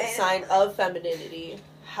 being that sign of femininity,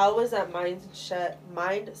 how was that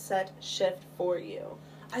mindset shift for you?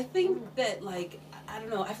 I think that, like, I don't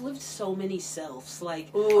know, I've lived so many selves.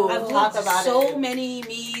 Like, Ooh, I've talk lived about so it. many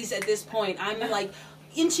me's at this point. I'm like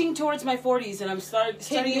inching towards my 40s, and I'm starting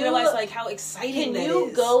to you- realize like how exciting Can that you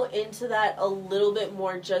is. go into that a little bit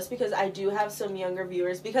more, just because I do have some younger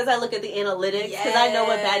viewers, because I look at the analytics, because I know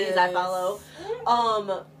what baddies I follow,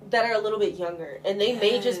 that are a little bit younger, and they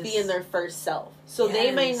may just be in their first self, so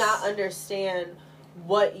they may not understand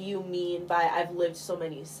what you mean by I've lived so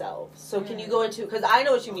many selves. So can you go into, because I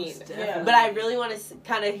know what you mean, but I really want to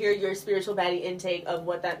kind of hear your spiritual baddie intake of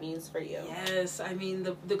what that means for you. Yes, I mean,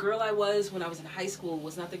 the girl I was when I was in high school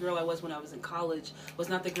was not the girl I was when I was in college, was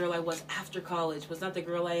not the girl I was after college, was not the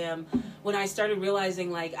girl I am when I started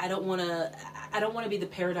realizing, like, I don't want to be the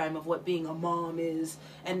paradigm of what being a mom is,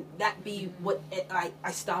 and that be what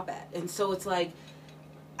I stop at. And so it's like,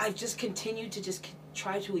 I've just continued to just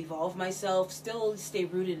try to evolve myself, still stay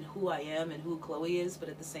rooted in who I am and who Chloe is, but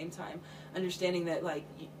at the same time understanding that, like,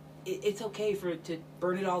 it's okay to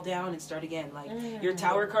burn it all down and start again. Like, your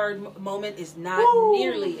tower card moment is not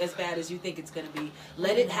nearly as bad as you think it's going to be.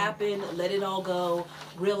 Let it happen. Let it all go.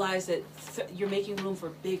 Realize that you're making room for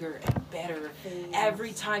bigger and better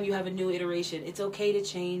every time you have a new iteration. It's okay to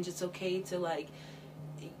change. It's okay to, like,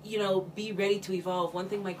 you know, be ready to evolve. One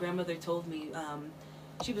thing my grandmother told me,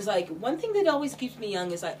 she was like, one thing that always keeps me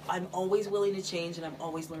young is I'm always willing to change, and I'm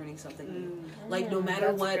always learning something new. Like, no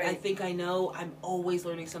matter what I think I know, I'm always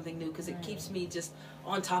learning something new, because it keeps me just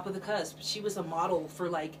on top of the cusp. She was a model for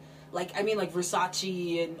like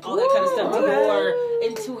Versace and all that kind of stuff. Dior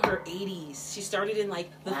into her 80s. She started in like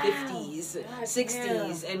the 50s,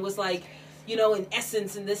 60s, and was like, you know, in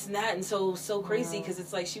Essence and this and that, and so crazy, because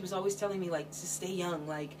it's like she was always telling me, like, to stay young,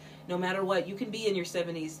 like, no matter what, you can be in your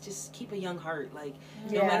 70s, just keep a young heart, like,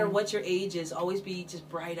 no matter what your age is, always be just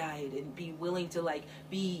bright-eyed and be willing to, like,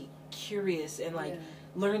 be curious and, like,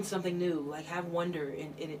 learn something new, like, have wonder,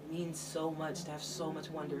 and it means so much to have so much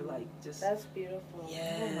wonder, like, just... That's beautiful.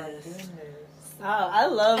 Yes. Oh my goodness. Oh, I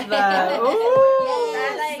love that. Ooh,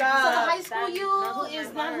 So the stop. high school you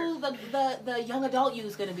is not who the young adult you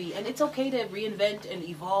is going to be. And it's okay to reinvent and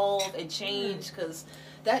evolve and change, because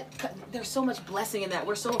there's so much blessing in that.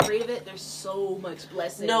 We're so afraid of it. There's so much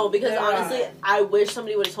blessing. No, because honestly, I wish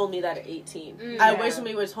somebody would have told me that at 18. I wish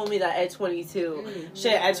somebody would have told me that at 22.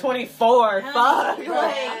 Shit, at 24, fuck. Like,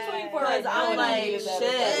 I'm 24 right now. I'm like,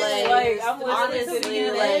 shit, like I'm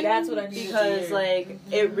honestly, like that's what I need because to like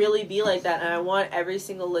it really be like that, and I want every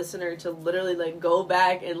single listener to literally like go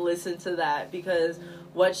back and listen to that, because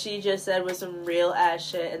what she just said was some real ass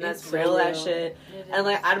shit, and that's real ass shit. And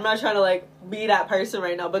like, I'm not trying to like be that person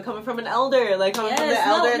right now, but coming from an elder, like coming from the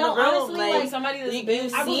elder in the room, honestly, like somebody that's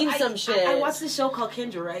you've seen some shit. I watched this show called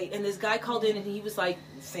Kendra, right? And this guy called in, and he was like,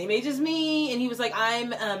 same age as me, and he was like,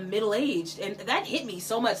 I'm middle aged, and that hit me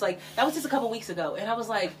so much. Like, that was just a couple weeks ago, and I was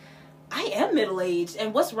like, I am middle-aged,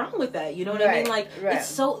 and what's wrong with that? You know what I mean? Like, it's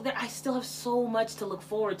so, I still have so much to look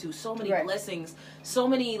forward to, so many blessings, so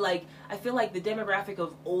many, like, I feel like the demographic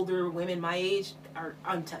of older women my age are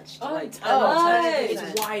untouched. Untouched.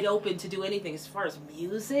 It's wide open to do anything as far as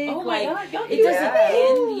music. Oh my God, it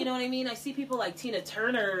doesn't end, you know what I mean? I see people like Tina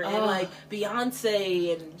Turner and like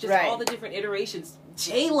Beyonce and just all the different iterations.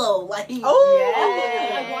 J-Lo, like,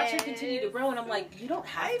 I watch her continue to grow, and I'm like, you don't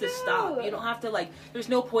have to stop. You don't have to, like, there's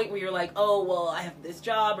no point where you're like, oh, well, I have this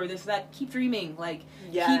job or this, that. Keep dreaming. Like,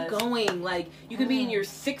 keep going. Like, you could be in your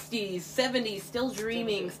 60s, 70s, still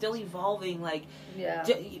dreaming, still evolving. Like,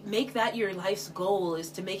 make that your life's goal,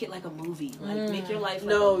 is to make it like a movie. Like, make your life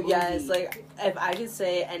like a movie. Like, if I could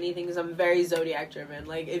say anything, because I'm very Zodiac driven.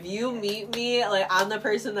 Like, if you meet me, like, I'm the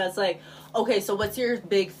person that's like, okay, so what's your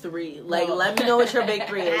big three? Like, let me know what your big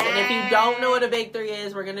three is. And if you don't know what a big three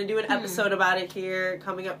is, we're going to do an episode about it here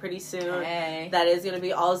coming up pretty soon. That is going to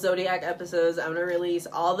be all Zodiac episodes. I'm going to release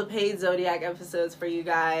all the paid Zodiac episodes for you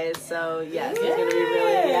guys. So, yes, it's going to be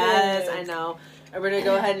really, I know. And we're going to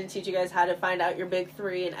go ahead and teach you guys how to find out your big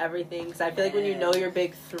three and everything. Because I feel like when you know your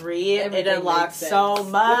big three, it unlocks so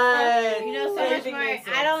much. You know so much more.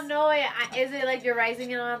 I don't know it. Is it like your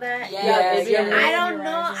rising and all that? Yes. I don't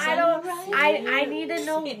know. I need to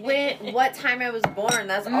know what time I was born.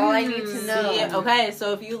 That's all I need to know. See? Okay,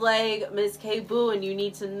 so if you like Miss K Boo and you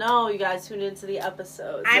need to know, you guys tune into the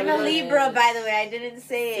episode. I'm a Libra, by the way. I didn't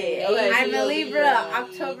say it. Okay, I'm a Libra.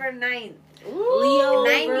 October 9th. Leo,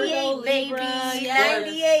 98, Virgo, baby. Libra,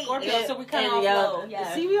 98. Scorpio, so we kind of all flow.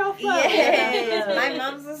 See, we all flow. Yes. My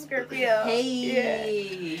mom's a Scorpio.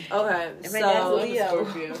 Hey. Okay, and my dad's a Leo.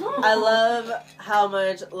 I love how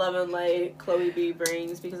much love and light Chloe B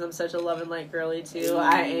brings, because I'm such a love and light girly too.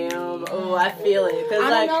 I am. Oh, I feel it.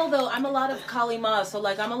 I don't know though. I'm a lot of Kali Ma, so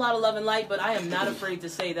like I'm a lot of love and light, but I am not afraid to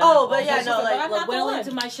say that. Oh, but yeah, no, like I'm not well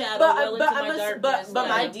into my shadow, well into my darkness. But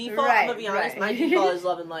my default, I'm gonna be honest, my default is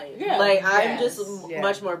love and light. Like I'm just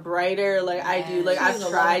much more brighter. Like I do. Like I've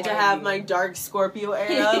tried to have my dark Scorpio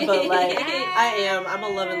era, but like I'm a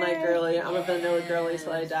love and light girly. I'm a vanilla girly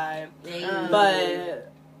till I die.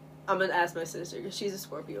 But I'm gonna ask my sister, because she's a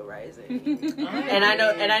Scorpio rising, and I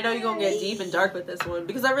know you're gonna get deep and dark with this one,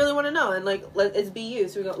 because I really want to know. And like, it's BU,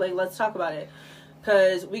 so we go, like, let's talk about it,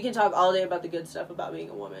 because we can talk all day about the good stuff about being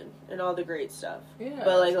a woman and all the great stuff.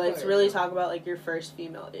 But like, let's really talk about like your first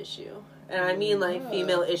female issue, and I mean like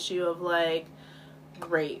female issue of like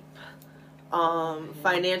rape,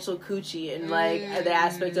 financial coochie, and like the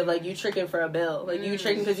aspect of like you tricking for a bill, like you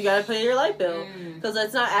tricking because you gotta pay your light bill. Because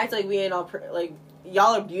let's not act like we ain't all like,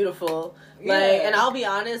 y'all are beautiful. Like, and I'll be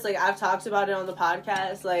honest, like I've talked about it on the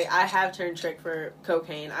podcast. Like I have turned trick for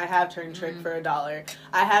cocaine. I have turned trick for $1.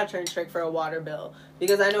 I have turned trick for a water bill,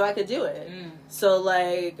 because I know I could do it. So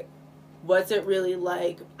like, what's it really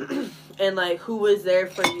like? And like, who was there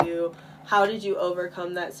for you? How did you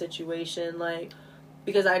overcome that situation? Like,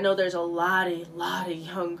 because I know there's a lot of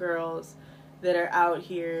young girls that are out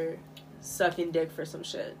here sucking dick for some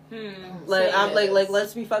shit. Like, I'm like,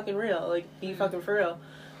 let's be fucking real. Like, be fucking for real.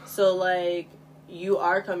 So, like, you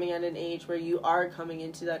are coming at an age where you are coming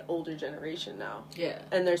into that older generation now.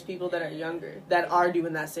 And there's people that are younger that are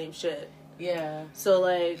doing that same shit. So,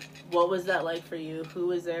 like, what was that like for you? Who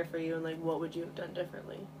was there for you? And, like, what would you have done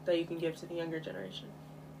differently that you can give to the younger generation?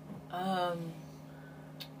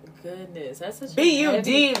 Goodness, that's such a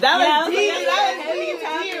deep. That was deep.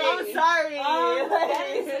 I'm sorry. That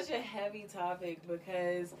is such a heavy topic,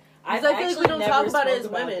 because I feel like we don't talk about it as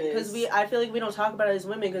women. I feel like we don't talk about it as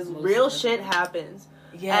women, because real shit happens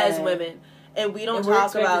as women. And we don't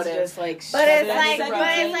talk about it. Just like, but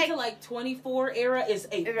it's like 24 era is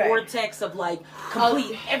a vortex of like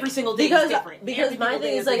complete every single day is different. Because my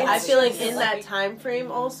thing is like, I feel like in that time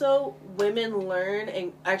frame also, women learn,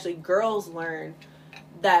 and actually girls learn,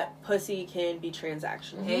 that pussy can be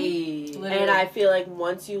transactional. Hey. And I feel like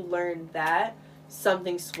once you learn that,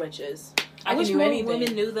 something switches. I wish do more anything.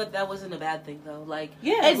 women knew that wasn't a bad thing, though. Like,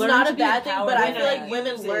 Yeah, It's not a bad thing, but I feel like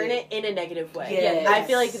women learn it in a negative way. Yes. I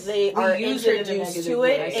feel like they are use it in a introduced negative to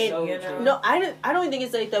way, it. so And, true. no, I don't think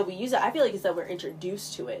it's like that we use it. I feel like it's that we're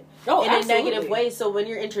introduced to it Oh, in absolutely. a negative way. So when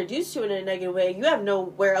you're introduced to it in a negative way, you have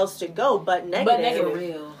nowhere else to go but negative. for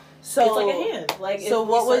real. So It's like a hand. Like, so if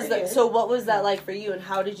what we was start that? here- So what was that like for you, and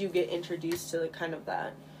how did you get introduced to kind of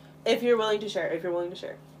that? If you're willing to share,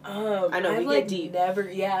 I know, I've we get deep.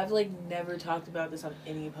 I've never talked about this on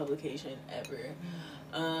any publication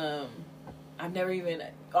ever. I've never even,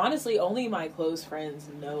 honestly, only my close friends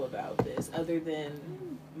know about this, other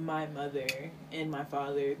than my mother and my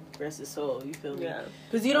father, rest his soul. You feel me? Yeah,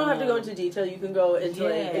 because you don't have to go into detail. You can go into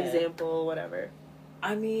like Yeah. example, whatever.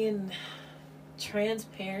 I mean,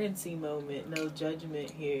 transparency moment, no judgment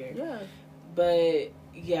here. Yeah. But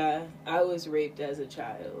yeah, I was raped as a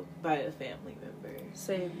child by a family member.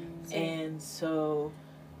 Same. And so,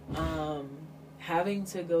 having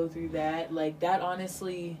to go through that, like, that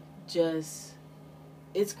honestly just,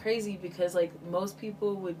 it's crazy because, like, most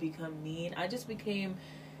people would become mean. I just became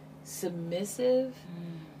submissive,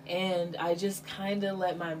 and I just kind of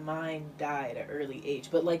let my mind die at an early age.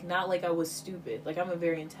 But, like, not like I was stupid. Like, I'm a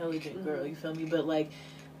very intelligent girl, you feel me? But, like,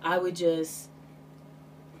 I would just,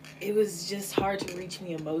 it was just hard to reach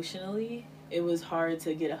me emotionally. It was hard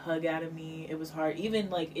to get a hug out of me. It was hard, even,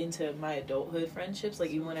 like, into my adulthood friendships. Like,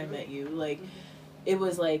 even when I met you, like, it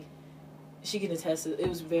was, like, she can attest to, it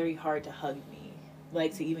was very hard to hug me.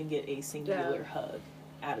 Like, to even get a singular hug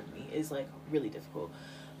out of me is, like, really difficult.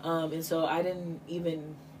 And so I didn't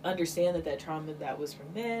even understand that trauma that was from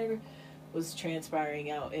there was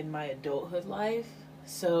transpiring out in my adulthood life.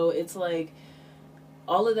 So it's, like,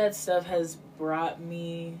 all of that stuff has brought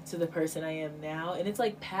me to the person I am now. And it's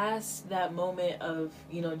like past that moment of,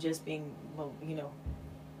 you know, just being, you know,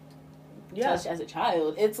 touched as a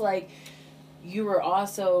child. It's like you were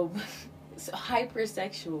also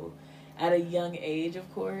hypersexual at a young age,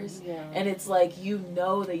 of course. Yeah. And it's like, you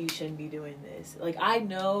know that you shouldn't be doing this. Like, I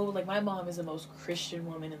know, like, my mom is the most Christian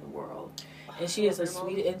woman in the world. And she is a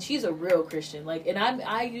sweet, and she's a real Christian. Like, and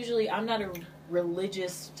I'm not a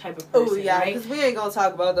religious type of person. Oh yeah, right? because we ain't gonna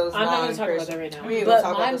talk about those. I'm not gonna talk about that right now. But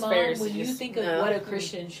my mom, when you think of what a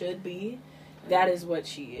Christian should be, that is what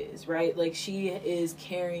she is, right? Like, she is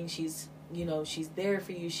caring. She's, you know, she's there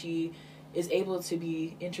for you. She is able to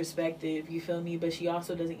be introspective, you feel me? But she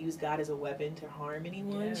also doesn't use God as a weapon to harm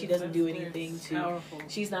anyone. Yeah, she doesn't do anything to. Powerful.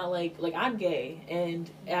 She's not like I'm gay, and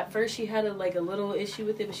at first she had a little issue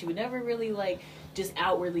with it, but she would never really like just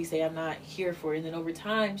outwardly say I'm not here for it. And then over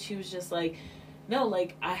time, she was just like, no,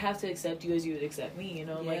 like, I have to accept you as you would accept me, you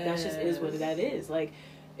know? Yes. Like, that just is what that is. Like,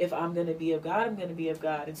 if I'm going to be of God, I'm going to be of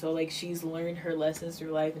God. And so, like, she's learned her lessons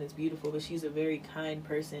through life, and it's beautiful, but she's a very kind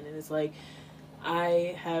person. And it's like,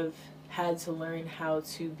 I have had to learn how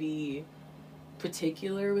to be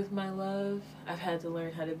particular with my love. I've had to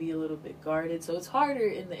learn how to be a little bit guarded. So it's harder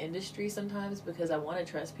in the industry sometimes because I want to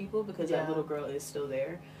trust people, because that little girl is still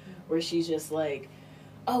there, where she's just like,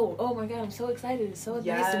 oh my God, I'm so excited. It's so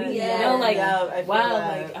nice to meet you. You know, like,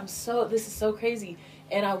 wow, like, this is so crazy.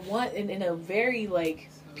 And I want, in a very, like,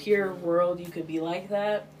 pure world, you could be like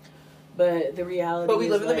that. But the reality But we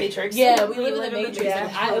is, live in the like, Matrix. Yeah, we live in the Matrix.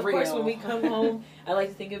 Yeah, of course, when we come home, I like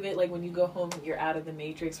to think of it like when you go home, you're out of the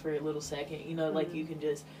Matrix for a little second. You know, like, you can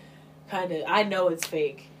just kind of, I know it's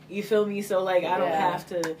fake. You feel me? So, like, I don't have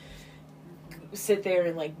to sit there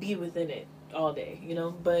and, like, be within it all day, you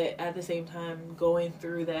know? But at the same time, going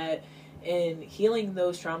through that and healing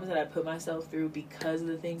those traumas that I put myself through because of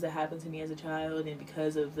the things that happened to me as a child and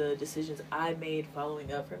because of the decisions I made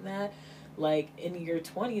following up from that, like, in your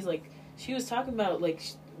 20s, like, she was talking about, like,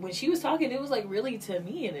 when she was talking, it was, like, really to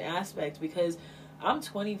me in an aspect, because I'm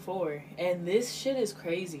 24, and this shit is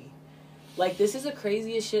crazy. Like, this is the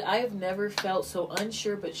craziest shit. I have never felt so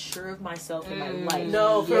unsure but sure of myself in my life.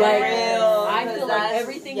 No, for real. I feel like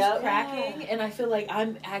everything's cracking, and I feel like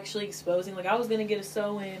I'm actually exposing. Like, I was going to get a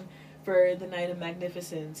sew-in for the Night of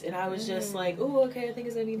Magnificence, and I was just like, oh, okay, I think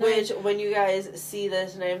it's going to be nice. Which, when you guys see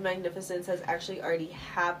this, Night of Magnificence has actually already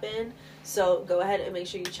happened. So go ahead and make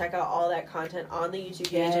sure you check out all that content on the YouTube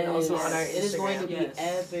page and also on our Instagram. It is going to be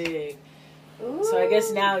epic. Ooh. So I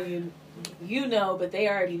guess now you know, but they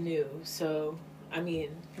already knew. So, I mean,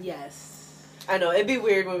 yes. I know, it'd be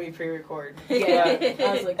weird when we pre-record. Yeah.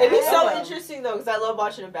 I was like, it'd be so interesting, though, because I love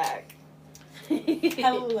watching it back.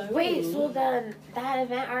 Hello. Wait, so then that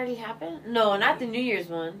event already happened? No, not the New Year's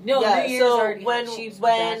one. No, yeah, New Year's so already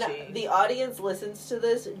when happened. the audience listens to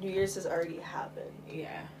this, New Year's has already happened.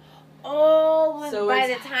 Yeah. Oh, so by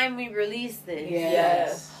the time we release this.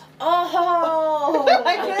 Yes. Oh!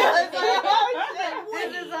 I guess.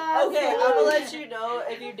 This is awesome. Okay, gonna let you know,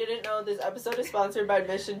 if you didn't know, this episode is sponsored by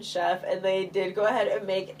Mission Chef, and they did go ahead and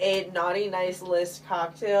make a Naughty Nice List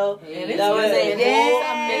cocktail. And that was a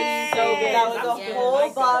That was a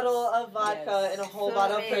whole bottle of vodka and a whole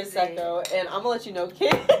bottle of Prosecco, and I'm gonna let you know,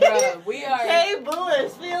 kid. Bruh, we are. K Boo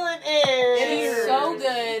is feeling it. It is so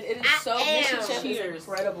good. It is so Mission Chef is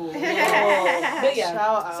incredible. But yeah,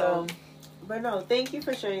 shout out. so. But no, thank you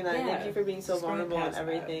for sharing that. Yeah. Thank you for being so Screen vulnerable and pass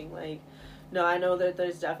everything. Like, no, I know that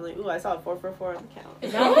there's definitely. Ooh, I saw a 444 on the count.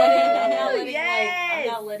 I'm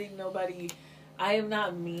not letting nobody. I am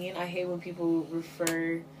not mean. I hate when people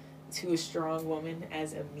refer to a strong woman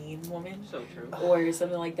as a mean woman. So true. Or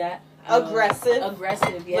something like that. Aggressive.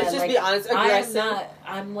 Aggressive, yeah. Let's just be honest, aggressive.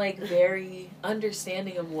 I'm like very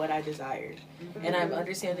understanding of what I desire. Mm-hmm. And I'm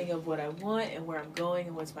understanding of what I want and where I'm going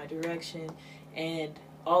and what's my direction. And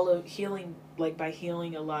all of healing, like by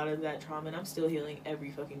healing a lot of that trauma, and I'm still healing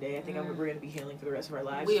every fucking day. I think we're going to be healing for the rest of our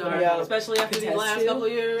lives. We are, especially after these last couple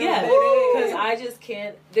of years. Yeah, because I just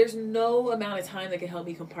can't. There's no amount of time that can help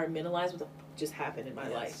me compartmentalize what just happened in my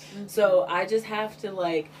life. Mm-hmm. So I just have to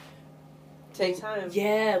like take time.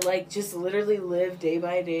 Yeah, like just literally live day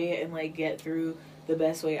by day and like get through the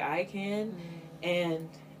best way I can. Mm-hmm. And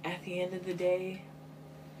at the end of the day,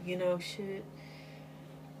 you know, shit.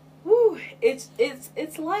 Woo, it's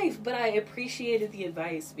life, but I appreciated the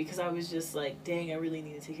advice because I was just like, dang, I really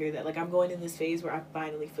needed to hear that. Like, I'm going in this phase where I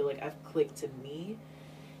finally feel like I've clicked to me,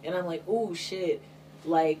 and I'm like, oh shit,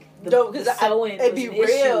 like it'd be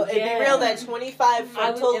real. It'd be real that 25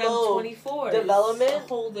 frontal lobe 24 development. A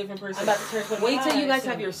whole different person. I'm about to turn 25. Wait till you guys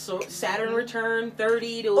have your Saturn return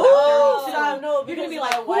 30 to 32. No, you're gonna be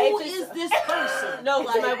like, who is this person? No,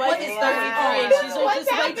 like, my wife is 33, and she's like,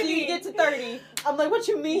 just wait till you get to 30. I'm like, what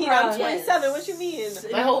you mean? I'm 27. What you mean?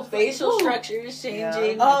 My whole facial structure is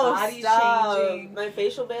changing. My body's changing. My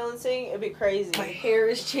facial balancing, it'd be crazy. My hair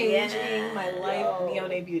is changing. My life,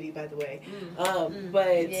 Neone Beauty, by the way.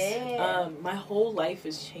 But my whole life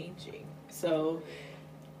is changing. So,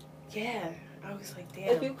 yeah, I was like,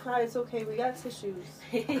 damn. If you cry, it's okay. We got tissues.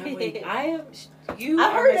 I heard it. You're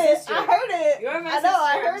my sister. I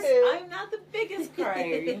heard it. I'm not the biggest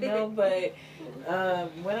crier, you know, but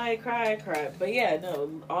when I cry, I cry. But yeah, no,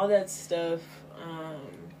 all that stuff.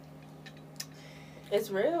 It's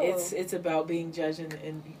real. It's about being judged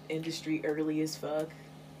in industry early as fuck.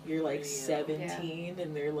 You're like 17,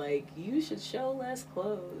 and they're like, you should show less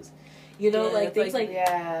clothes. You know, like things like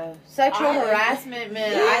sexual harassment,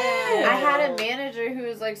 man. Yeah. I had a manager who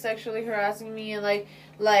was like sexually harassing me, and like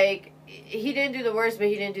he didn't do the worst, but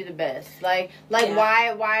he didn't do the best. Why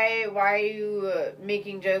are you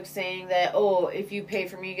making jokes saying that, oh, if you pay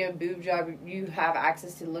for me to get a boob job, you have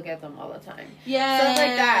access to look at them all the time? Yeah, stuff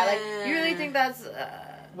like that. Like, you really think that's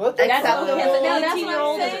what? That's how an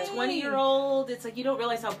 18-year-old as a 20-year-old. It's like you don't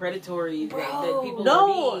realize how predatory that people are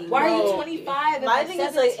being. Why are you 25? My thing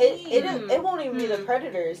is like it won't even be the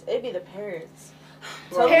predators. It'd be the parents.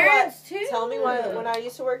 Tell me when I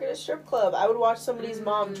used to work at a strip club, I would watch somebody's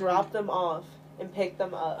mom drop them off and pick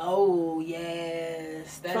them up. Oh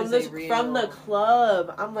yes, from the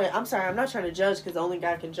club. I'm like, I'm sorry, I'm not trying to judge because only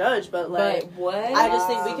God can judge, but like, what? I just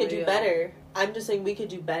think we could do better. I'm just saying we could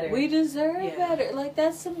do better. We deserve better. Like,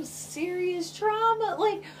 that's some serious trauma.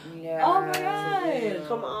 Like, oh my god,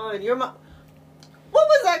 come on, your mom. What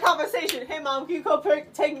was that conversation? Hey mom, can you go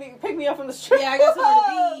pick me up from the strip? Yeah, I got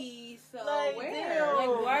somewhere to be. So like, where? Damn, like,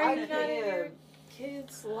 why are you not in your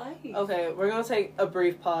kid's life? Okay, we're gonna take a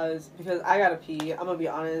brief pause because I gotta pee. I'm gonna be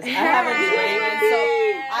honest. I haven't drank in so.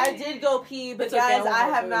 I did go pee, but guys, I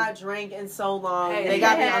have not drank in so long. They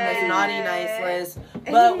got me on this naughty nice list.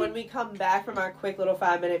 But when we come back from our quick little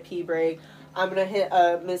 5-minute pee break, I'm gonna hit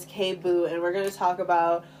Miss K Boo, and we're gonna talk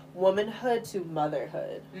about womanhood to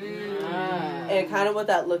motherhood and kind of what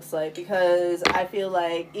that looks like, because I feel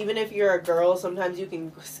like even if you're a girl, sometimes you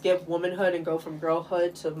can skip womanhood and go from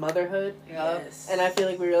girlhood to motherhood. Yes. And I feel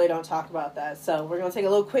like we really don't talk about that. So we're gonna take a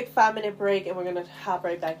little quick 5-minute break, and we're gonna hop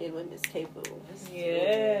right back in with Miss K Boo.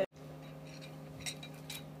 Yeah.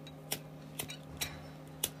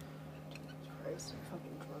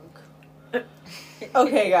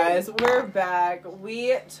 Okay, guys, we're back.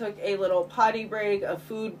 We took a little potty break, a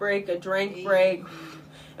food break, a drink break.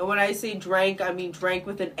 And when I say drank, I mean drank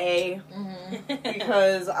with an A.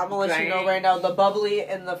 Because I'm going to let you know right now, the bubbly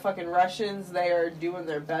and the fucking Russians, they are doing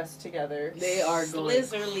their best together. They are going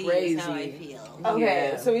crazy. Is how I feel.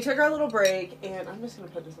 Okay, so we took our little break, and I'm just going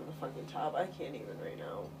to put this on the fucking top. I can't even right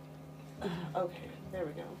now. Okay, there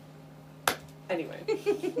we go. Anyway.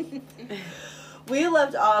 we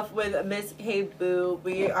left off with Miss Hey Boo.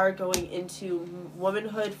 We are going into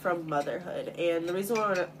womanhood from motherhood. And the reason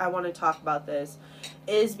why I want to talk about this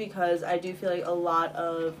is because I do feel like a lot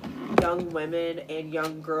of young women and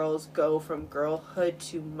young girls go from girlhood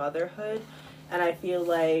to motherhood. And I feel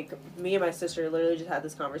like me and my sister literally just had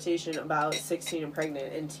this conversation about 16 and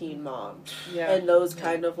pregnant and teen mom. Yeah. And those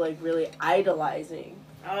kind of like really idolizing.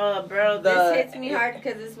 Oh, bro, this hits me hard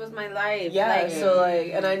because this was my life. Yeah, like, so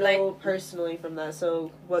like, and I know personally from that.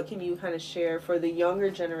 So what can you kind of share for the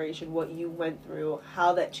younger generation, what you went through,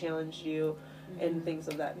 how that challenged you, and things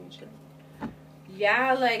of that nature?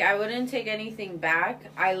 Yeah, like, I wouldn't take anything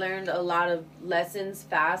back. I learned a lot of lessons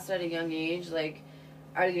fast at a young age. Like,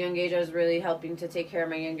 at a young age, I was really helping to take care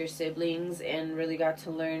of my younger siblings and really got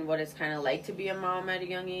to learn what it's kind of like to be a mom at a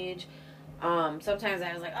young age. Sometimes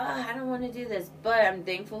I was like, oh, I don't want to do this, but I'm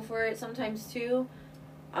thankful for it sometimes too.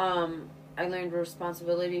 I learned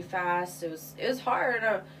responsibility fast. It was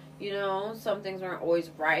hard, you know, some things weren't always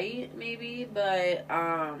right, maybe, but,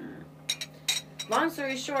 long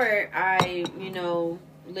story short, I, you know,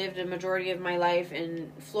 lived a majority of my life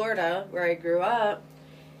in Florida, where I grew up,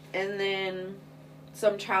 and then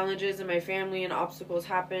some challenges in my family and obstacles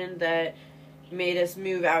happened that made us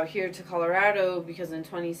move out here to Colorado, because in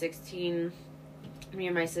 2016, me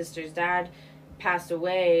and my sister's dad passed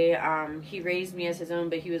away. He raised me as his own,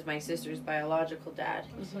 but he was my sister's biological dad.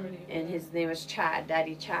 And his name was Chad,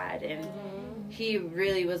 Daddy Chad. And he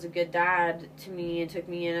really was a good dad to me and took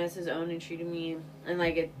me in as his own and treated me. And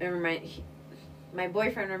like, my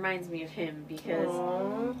boyfriend reminds me of him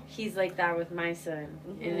because he's like that with my son,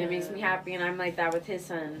 and it makes me happy, and I'm like that with his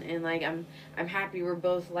son, and like I'm happy we're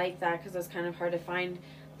both like that, because it's kind of hard to find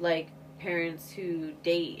like parents who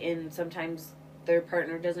date and sometimes their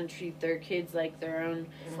partner doesn't treat their kids like their own.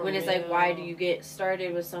 When it's like, why do you get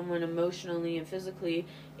started with someone emotionally and physically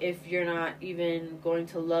if you're not even going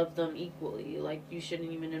to love them equally? Like, you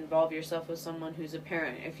shouldn't even involve yourself with someone who's a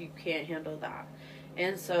parent if you can't handle that.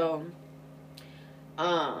 And so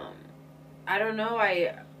I don't know,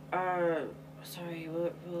 sorry,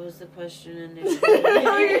 what was the question initially?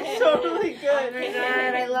 No, you're totally good. Oh my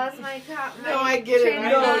god, I lost my No, I get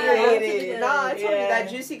it. No, I told you that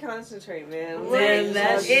juicy concentrate, man.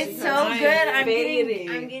 It's so good.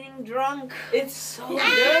 I'm getting drunk. It's so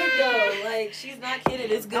good though. Like, she's not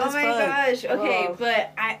kidding. It's good as fuck. Oh my gosh. Okay,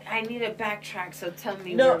 but I need to backtrack. So tell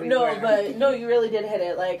me. But you really did hit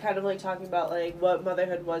it. Like, kind of like talking about like what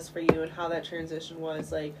motherhood was for you and how that transition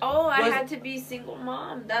was. Like, I had to be single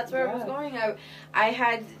mom. That's where I was going.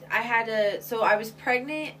 So I was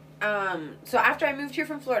pregnant. So after I moved here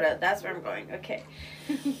from Florida, that's where I'm going. Okay.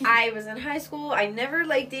 I was in high school. I never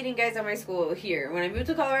liked dating guys at my school here. When I moved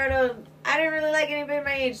to Colorado, I didn't really like anybody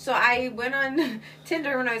my age. So I went on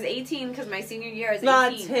Tinder when I was 18, because my senior year I was 18.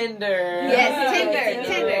 Not Tinder. Yes,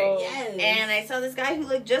 Tinder. Yes. And I saw this guy who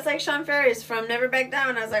looked just like Sean Ferris from Never Back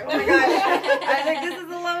Down. I was like, oh my gosh. I was like, this is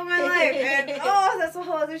the love of my life. And that's a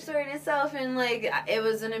whole other story in itself. And like, it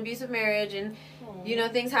was an abusive marriage, and you know,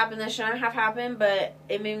 things happened that shouldn't have happened, but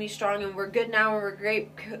it made me strong, and we're good now, and we're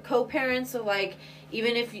great co-parents. So like,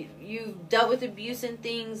 even if you've dealt with abuse and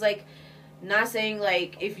things, like, not saying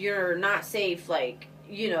like if you're not safe, like,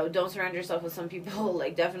 you know, don't surround yourself with some people,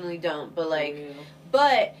 like, definitely don't, but like,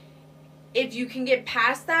 but if you can get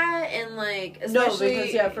past that, and like,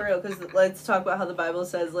 especially for real, because let's talk about how the Bible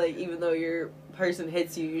says, like, even though your person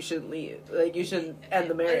hits you, you shouldn't leave. Like, you shouldn't end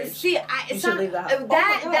the marriage. See, you should leave the house.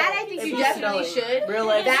 That I think you definitely should. Real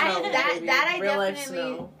life that I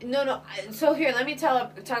definitely no. So here, let me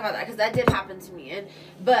talk about that, because that did happen to me,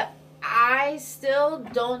 but I still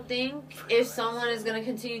don't think if someone is going to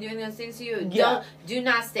continue doing those things to you, do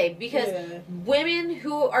not stay. Because women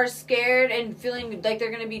who are scared and feeling like they're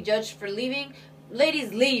going to be judged for leaving,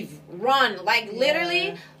 ladies, leave, run, like,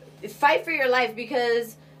 literally fight for your life,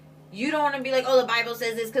 because you don't want to be like, oh, the Bible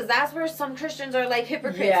says this, because that's where some Christians are like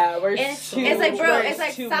hypocrites. Yeah, it's like, bro, it's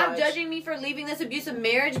like, stop judging me for leaving this abusive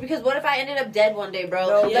marriage, because what if I ended up dead one day,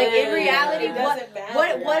 bro? In reality,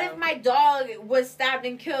 what if my dog was stabbed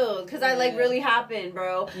and killed? Because I like really happened,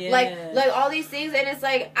 bro. Like all these things, and it's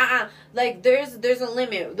like, like, there's a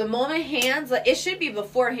limit. The moment hands, like, it should be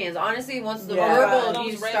before hands. Honestly, once the verbal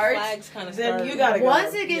abuse starts, then you gotta go.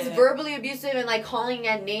 Once it gets verbally abusive and like calling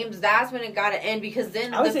at names, that's when it gotta end, because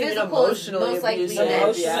then the physical is most likely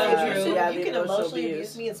dead. You can emotionally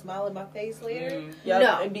abuse me and smile in my face later.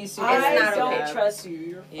 No, it's not okay. I don't trust you.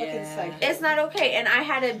 You're fucking psycho. It's not okay. And I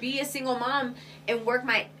had to be a single mom and work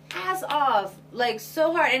my ass off like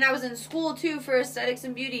so hard, and I was in school too for aesthetics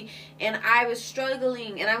and beauty, and I was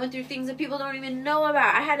struggling, and I went through things that people don't even know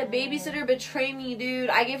about. I had a babysitter betray me, dude.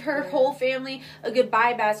 I gave her whole family a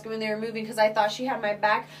goodbye basket when they were moving because I thought she had my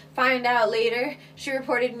back. Find out later, she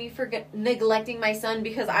reported me for neglecting my son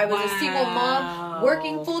because I was a single mom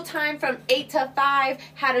working full time from 8 to 5,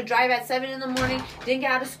 had to drive at 7 in the morning, didn't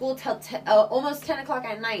get out of school till almost 10 o'clock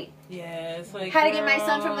at night. Yeah, it's like, had to get my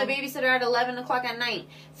son from the babysitter at 11 o'clock at night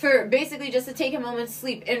for basically just to take a moment's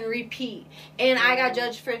sleep and repeat. And I got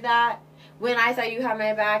judged for that when I thought you had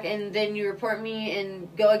my back, and then you report me and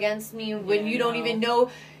go against me when you don't even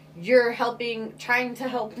know you're trying to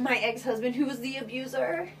help my ex-husband who was the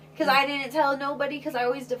abuser. Because I didn't tell nobody because I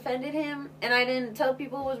always defended him, and I didn't tell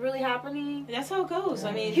people what was really happening. That's how it goes.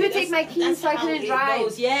 I mean, he would take my keys so I couldn't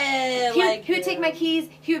drive. Yeah, he would take my keys.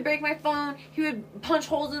 He would break my phone. He would punch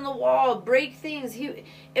holes in the wall, break things. It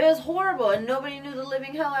was horrible, and nobody knew the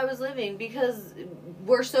living hell I was living because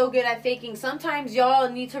we're so good at faking. Sometimes y'all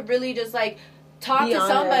need to really just like talk to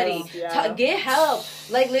somebody. Get help.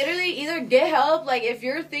 Like, literally, either get help. Like, if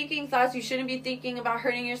you're thinking thoughts you shouldn't be thinking about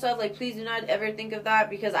hurting yourself, like, please do not ever think of that,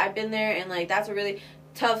 because I've been there, and, like, that's a really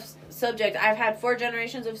tough subject. I've had 4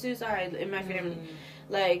 generations of suicide in my family.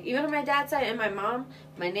 Like, even on my dad's side, and my mom,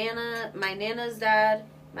 my nana's dad,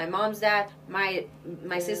 my mom's dad, my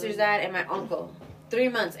sister's dad, and my uncle. 3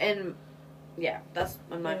 months, and yeah,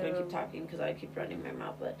 I'm not gonna keep talking because I keep running my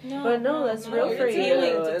mouth, but that's real for you.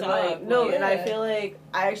 It's like, and I feel like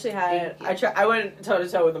I actually had I went toe to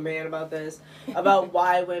toe with a man about this, about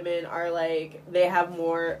why women are like they have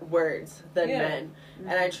more words than men,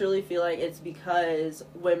 and I truly feel like it's because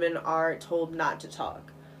women are told not to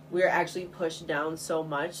talk. We're actually pushed down so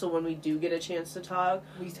much, so when we do get a chance to talk,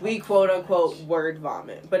 we quote unquote word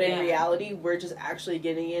vomit. But in reality, we're just actually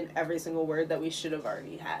getting in every single word that we should have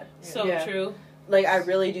already had. So true. Like, I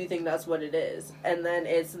really do think that's what it is. And then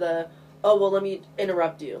it's let me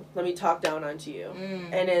interrupt you. Let me talk down onto you.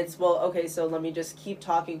 And it's, okay, so let me just keep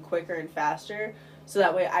talking quicker and faster so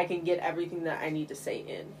that way I can get everything that I need to say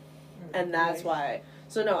in. And that's why.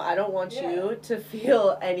 So, no, I don't want you to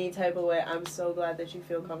feel any type of way. I'm so glad that you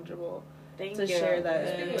feel comfortable to share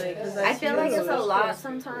that. I feel like it's a lot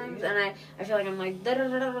sometimes, and I feel like I'm like,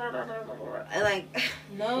 and like,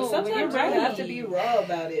 no, sometimes you have to be raw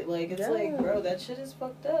about it. Like, it's like, bro, that shit is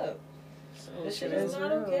fucked up. This shit is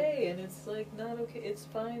not okay, and it's like not okay. It's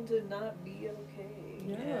fine to not be okay.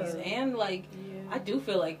 Yes, and like I do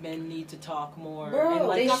feel like men need to talk more. Bro, and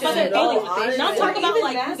like they not talk about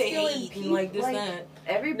like who they hate and like this that.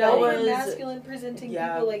 Everybody masculine presenting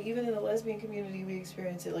people, like even in the lesbian community, we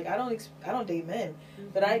experience it. Like I don't date men,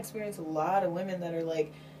 but I experience a lot of women that are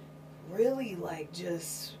like really like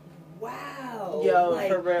just. Wow. Yo, like,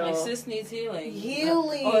 for real. My sis needs healing.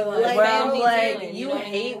 Healing. Or like healing, you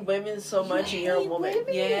hate women so much and you're a woman.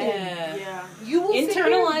 Women. Yeah. You will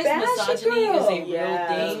internalized misogyny is a real thing.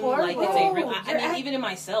 Like, it's a real. I mean, even in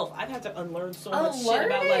myself, I've had to unlearn so much shit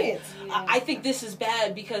about like. I think this is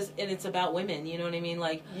bad because, and it's about women. You know what I mean?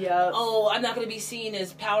 Like, I'm not going to be seen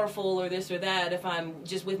as powerful or this or that if I'm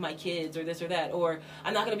just with my kids or this or that, or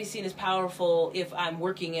I'm not going to be seen as powerful if I'm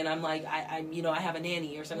working and I'm like I have a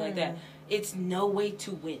nanny or something like that. It's no way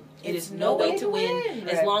to win. It is no way to win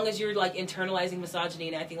as long as you're like internalizing misogyny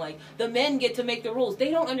and acting like the men get to make the rules.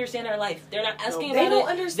 They don't understand our life. They're not asking about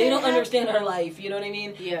it. They don't understand our life. You know what I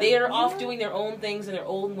mean? Yeah. They are off doing their own things in their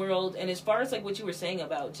own world. And as far as like what you were saying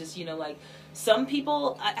about just, like some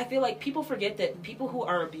people, I feel like people forget that people who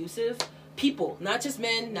are abusive, people, not just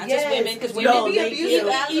men, not just women, because women can be abusive.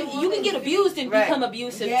 You can get abused and become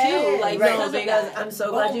abusive too. Like because I'm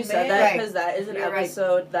so glad you said that, because that is an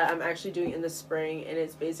episode that I'm actually doing in the spring, and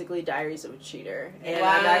it's basically Diaries of a Cheater. And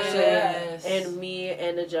I'm actually, and me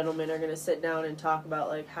and a gentleman are gonna sit down and talk about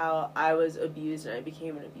like how I was abused and I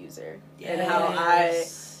became an abuser, and how I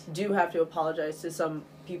do have to apologize to some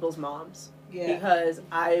people's moms. Because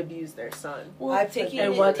I abused their son. Well,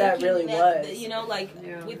 and what that really was.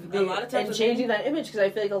 With a lot of times. And changing that image, because I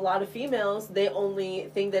feel like a lot of females, they only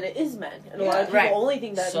think that it is men. And a lot of people only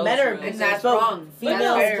think that men are abusive. And that's wrong.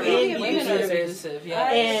 Females can be women are abusive.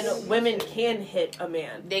 And women can hit a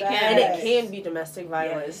man. They can. And it can be domestic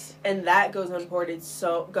violence. And that goes unreported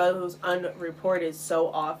so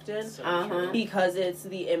often. Because it's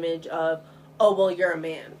the image of, oh, well, you're a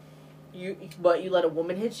man. You let a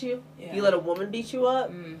woman hit you? You let a woman beat you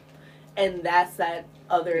up? And that's that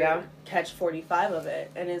other catch 45 of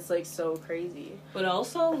it. And it's like so crazy. But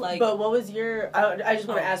also like... But what was your... I just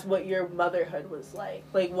want to ask what your motherhood was like.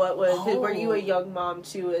 Like what was... Were you a young mom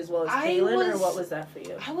too as well as Kaylin? Or what was that for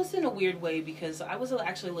you? I was in a weird way because I was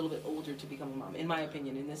actually a little bit older to become a mom, in my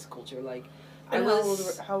opinion, in this culture. Like...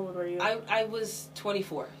 How old were you? I was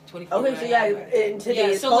 24. Okay, so yeah, in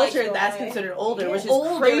today's culture, that's considered older, which is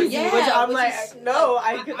crazy. Yeah, which I'm like, no,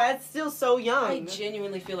 that's still so young. I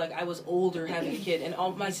genuinely feel like I was older having a kid, and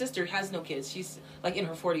my sister has no kids. She's like in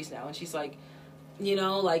her 40s now, and she's like, you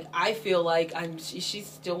know, like I feel like she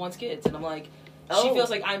still wants kids, and I'm like, she feels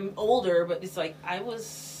like I'm older, but it's like I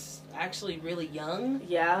was actually really young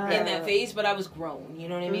in that phase, but I was grown. You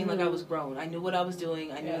know what I mean? Like I was grown. I knew what I was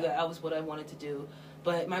doing. I knew that I was what I wanted to do.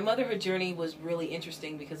 But my motherhood journey was really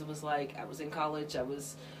interesting because it was like I was in college. I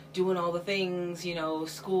was doing all the things, you know,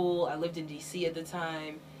 school. I lived in D.C. at the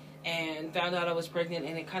time and found out I was pregnant,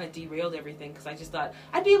 and it kind of derailed everything because I just thought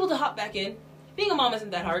I'd be able to hop back in. Being a mom isn't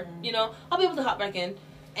that hard, you know. I'll be able to hop back in.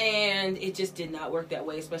 And it just did not work that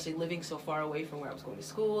way, especially living so far away from where I was going to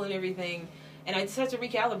school and everything. And I just had to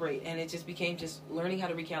recalibrate, and it just became just learning how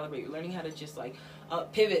to recalibrate, learning how to just like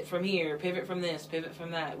pivot from here, pivot from this, pivot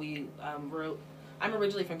from that. I'm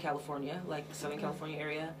originally from California, like the Southern California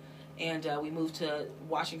area, and we moved to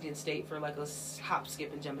Washington State for like a hop,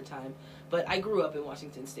 skip, and jump of time. But I grew up in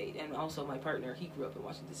Washington State, and also my partner, he grew up in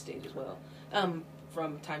Washington State as well.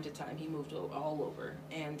 From time to time, he moved all over,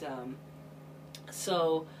 and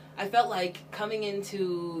so I felt like coming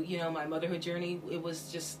into, you know, my motherhood journey, it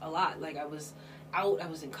was just a lot. Like I was out, I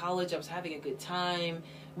was in college, I was having a good time.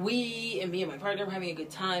 Me and my partner were having a good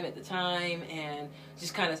time at the time, and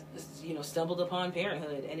just kind of, you know, stumbled upon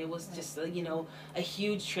parenthood, and it was just, you know, a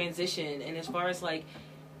huge transition. And as far as like,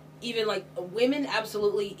 even like women,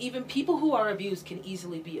 absolutely, even people who are abused can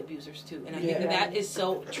easily be abusers too. And I think that is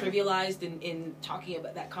so trivialized in talking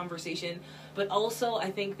about that conversation. But also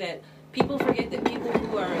I think that people forget that people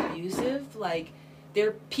who are abusive, like,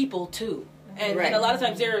 they're people too. And, and a lot of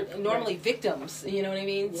times they're normally victims, you know what I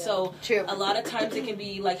mean? Yeah. So a lot of times it can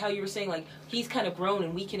be like how you were saying, like, he's kind of grown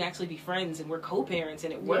and we can actually be friends and we're co-parents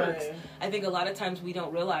and it works. I think a lot of times we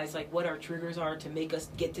don't realize, like, what our triggers are to make us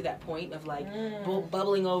get to that point of, like,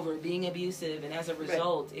 bubbling over, being abusive. And as a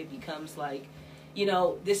result, it becomes like, you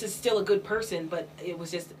know, this is still a good person, but it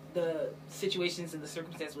was just the situations and the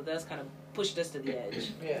circumstance with us kind of pushed us to the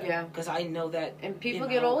edge. Because I know that. And people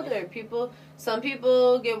get older. Some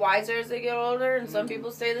people get wiser as they get older, and some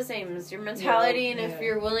people stay the same. It's your mentality, and if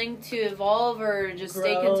you're willing to evolve or just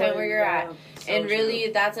stay content where you're at. So and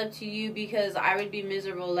really, that's up to you, because I would be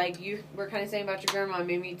miserable. Like you were kind of saying about your grandma,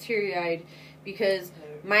 made me teary-eyed, because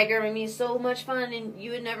my grandma made me so much fun, and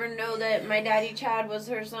you would never know that my daddy Chad was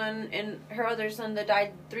her son and her other son that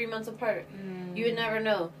died 3 months apart. You would never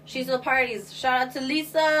know. She's the parties. Shout out to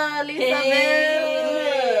Lisa.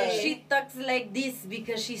 She talks like this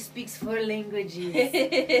because she speaks 4 languages.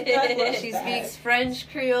 She speaks French,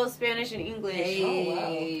 Creole, Spanish, and English.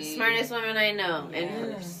 The smartest woman I know.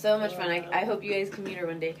 And so much fun. I hope you guys can meet her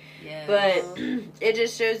one day. But it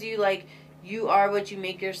just shows you, like, you are what you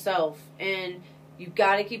make yourself. And you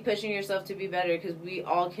got to keep pushing yourself to be better, because we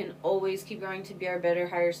all can always keep growing to be our better,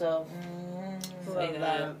 higher self. Love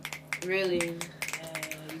that. Really.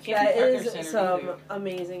 That is some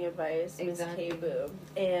amazing advice, Miss K-Boo.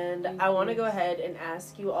 And I want to go ahead and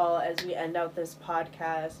ask you all, as we end out this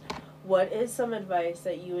podcast, what is some advice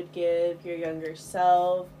that you would give your younger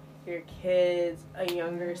self, your kids, a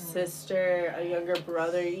younger sister, a younger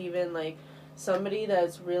brother, even, like, somebody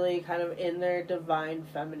that's really kind of in their divine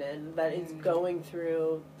feminine, that is going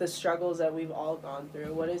through the struggles that we've all gone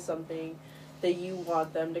through? What is something that you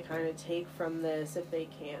want them to kind of take from this if they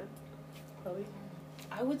can? Chloe?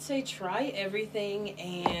 I would say try everything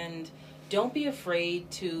and don't be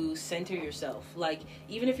afraid to center yourself. Like,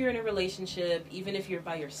 even if you're in a relationship, even if you're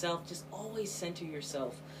by yourself, just always center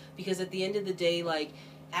yourself. Because at the end of the day, like,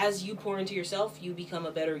 as you pour into yourself, you become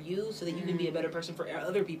a better you, so that you can be a better person for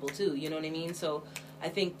other people too. You know what I mean? So I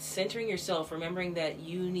think centering yourself, remembering that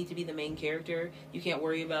you need to be the main character. You can't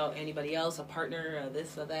worry about anybody else, a partner,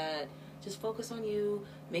 this or that. Just focus on you,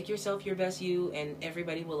 make yourself your best you, and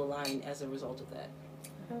everybody will align as a result of that.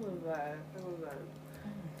 I love that.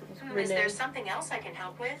 Is there something else I can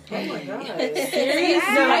help with? Oh my god. Seriously?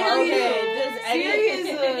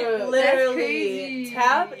 Literally.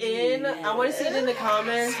 Tap in. I want to see it in the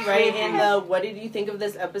comments, right? In the what did you think of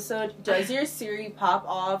this episode? Does your Siri pop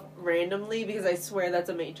off randomly? Because I swear that's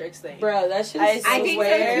a Matrix thing. Bro, that's just I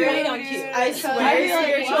swear I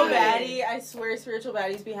spiritual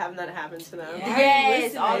baddies be having that happen to them.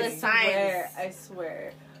 Yes, all the time. I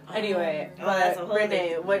swear. Anyway, but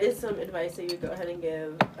Renee, what is some advice that you would go ahead and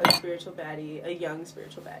give a spiritual baddie, a young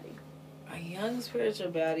spiritual baddie? A young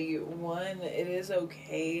spiritual baddie, one, it is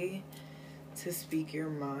okay to speak your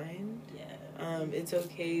mind. It's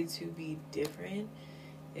okay to be different.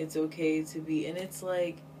 It's okay to be, and it's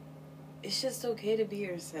like, it's just okay to be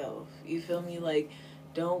yourself. You feel me? Like,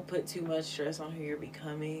 don't put too much stress on who you're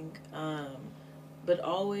becoming. But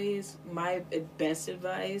always, my best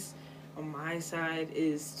advice on my side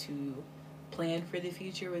is to plan for the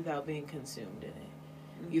future without being consumed in it.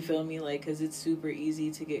 Mm-hmm. You feel me? Like, because it's super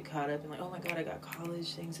easy to get caught up in, like, oh my God, I got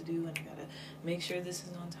college things to do, and I gotta make sure this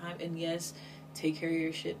is on time. And yes, take care of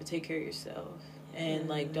your shit, but take care of yourself. And,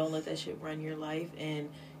 like, don't let that shit run your life and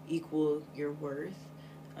equal your worth.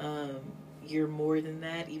 You're more than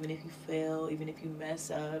that. Even if you fail, even if you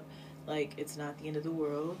mess up, like, it's not the end of the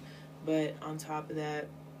world. But on top of that,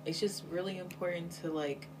 it's just really important to,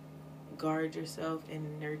 like, guard yourself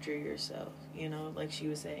and nurture yourself, you know, like she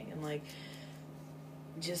was saying. And, like,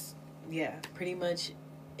 just, yeah, pretty much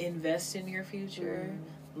invest in your future.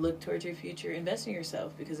 Look towards your future. Invest in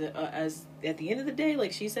yourself. Because as at the end of the day,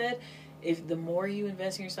 like she said, if the more you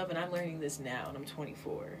invest in yourself, and I'm learning this now, and I'm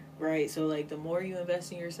 24, right? So, like, the more you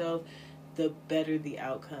invest in yourself, the better the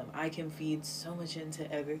outcome. I can feed so much into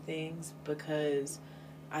other things because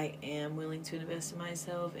I am willing to invest in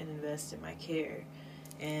myself and invest in my care.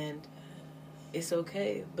 And it's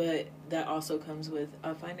okay, but that also comes with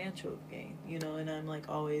a financial gain, you know, and I'm, like,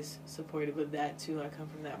 always supportive of that, too. I come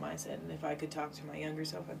from that mindset, and if I could talk to my younger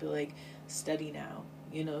self, I'd be like, study now,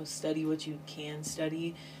 you know, study what you can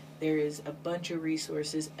study. There is a bunch of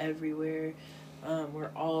resources everywhere.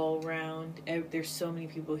 We're all around. There's so many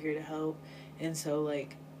people here to help, and so,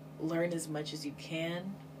 like, learn as much as you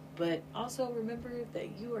can, but also remember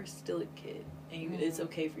that you are still a kid, and it's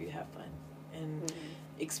okay for you to have fun and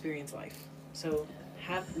experience life. So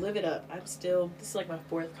live it up. This is like my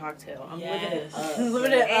 4th cocktail. I'm living it up.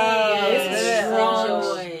 Living it up. It's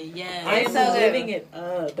strong. Yes. I'm living it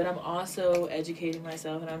up, but I'm also educating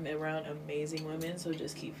myself, and I'm around amazing women, so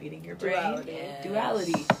just keep feeding your brain.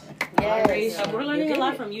 Duality. Yes. We're learning a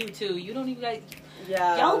lot from you, too. You don't even, like,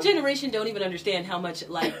 yeah. Y'all generation don't even understand how much,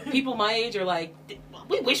 like, people my age are like,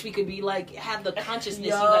 we wish we could be, like, have the consciousness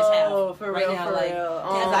you guys have for right real, now. For like, real.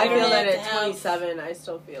 I feel that at 27. I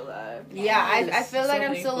still feel that. Yeah, I feel like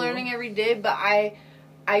I'm still learning every day, but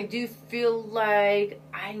I do feel like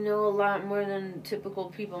I know a lot more than typical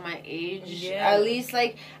people my age. Yeah. At least,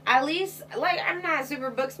 like, I'm not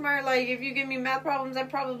super book smart. Like, if you give me math problems, I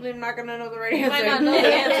probably am not going to know the right answer. You might not know the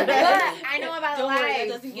answer. But I know about Don't worry, life. that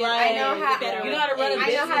doesn't get I know how better. you know how to run a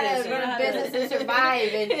business. I know how to run a business and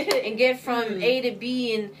survive and get from A to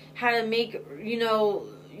B, and how to make, you know,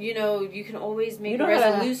 you can always make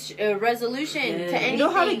a resolution to anything. You know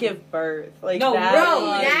how to give birth. Like, natural.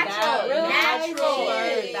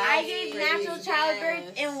 Birth. I gave natural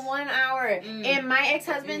childbirth in 1 hour. And my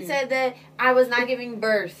ex-husband said that I was not giving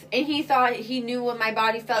birth. And he thought he knew what my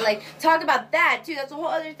body felt like. Talk about that, too. That's a whole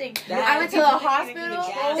other thing. I went to the hospital.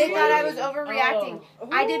 They thought I was overreacting.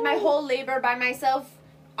 I did my whole labor by myself.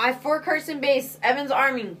 I 4-person base, Evans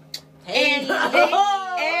Army. And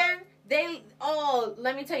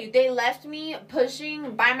let me tell you, they left me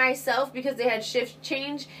pushing by myself because they had shift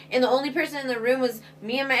change, and the only person in the room was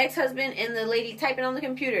me and my ex-husband and the lady typing on the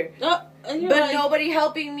computer. But nobody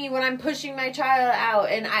helping me when I'm pushing my child out,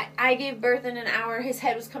 and I gave birth in 1 hour. His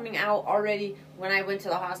head was coming out already when I went to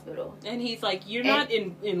the hospital. And he's like, you're not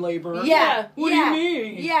in labor. Yeah. What do you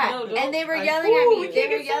mean? Yeah. And they were yelling at me. They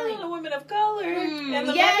were yelling. The women of color and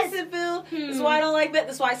the medicine field. That's why I don't like that.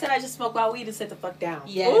 That's why I said I just smoke while weed and sit the fuck down.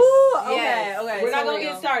 Yes. Ooh, okay, yes. okay. We're not going to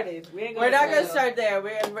get started. We're not going to start there.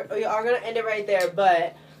 We are going to end it right there,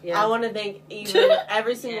 but... Yeah. I want to thank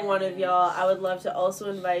every single one of y'all. I would love to also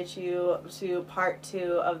invite you to part 2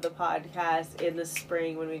 of the podcast in the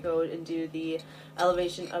spring when we go and do the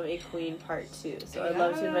Elevation of a Queen part 2. So I'd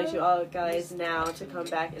love to invite you all guys now to come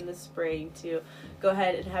back in the spring to go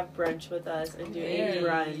ahead and have brunch with us and do a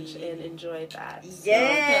brunch and enjoy that.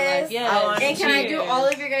 Yes. Yes. And can I do all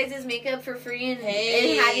of your guys' makeup for free and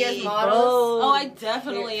have you as models? Oh, I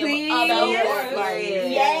definitely am.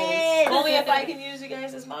 Yes. Only if I can use you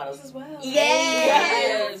guys as models as well.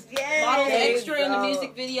 Yes. Models extra in the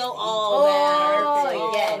music video. All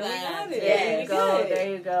that. There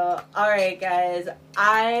you go. All right, guys.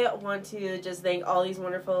 I want to just thank all these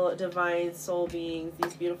wonderful divine soul beings,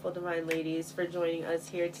 these beautiful divine ladies, for joining us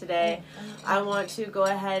here today. I want to go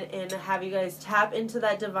ahead and have you guys tap into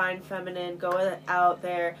that divine feminine, go out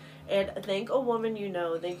there and thank a woman you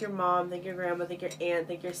know. Thank your mom, thank your grandma, thank your aunt,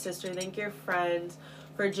 thank your sister, thank your friends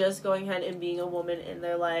for just going ahead and being a woman in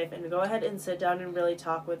their life, and go ahead and sit down and really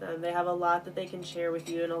talk with them. They have a lot that they can share with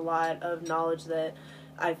you and a lot of knowledge that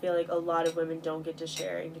I feel like a lot of women don't get to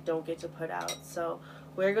share and don't get to put out. So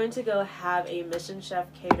we're going to go have a Mission Chef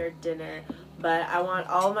catered dinner But I want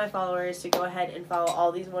all of my followers to go ahead and follow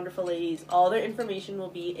all these wonderful ladies. All their information will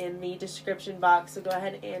be in the description box. So go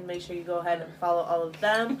ahead and make sure you go ahead and follow all of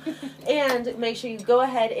them. And make sure you go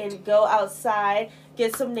ahead and go outside,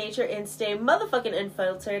 get some nature, and stay motherfucking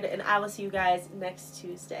unfiltered. And I will see you guys next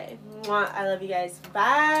Tuesday. Mwah. I love you guys.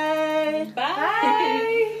 Bye.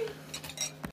 Bye.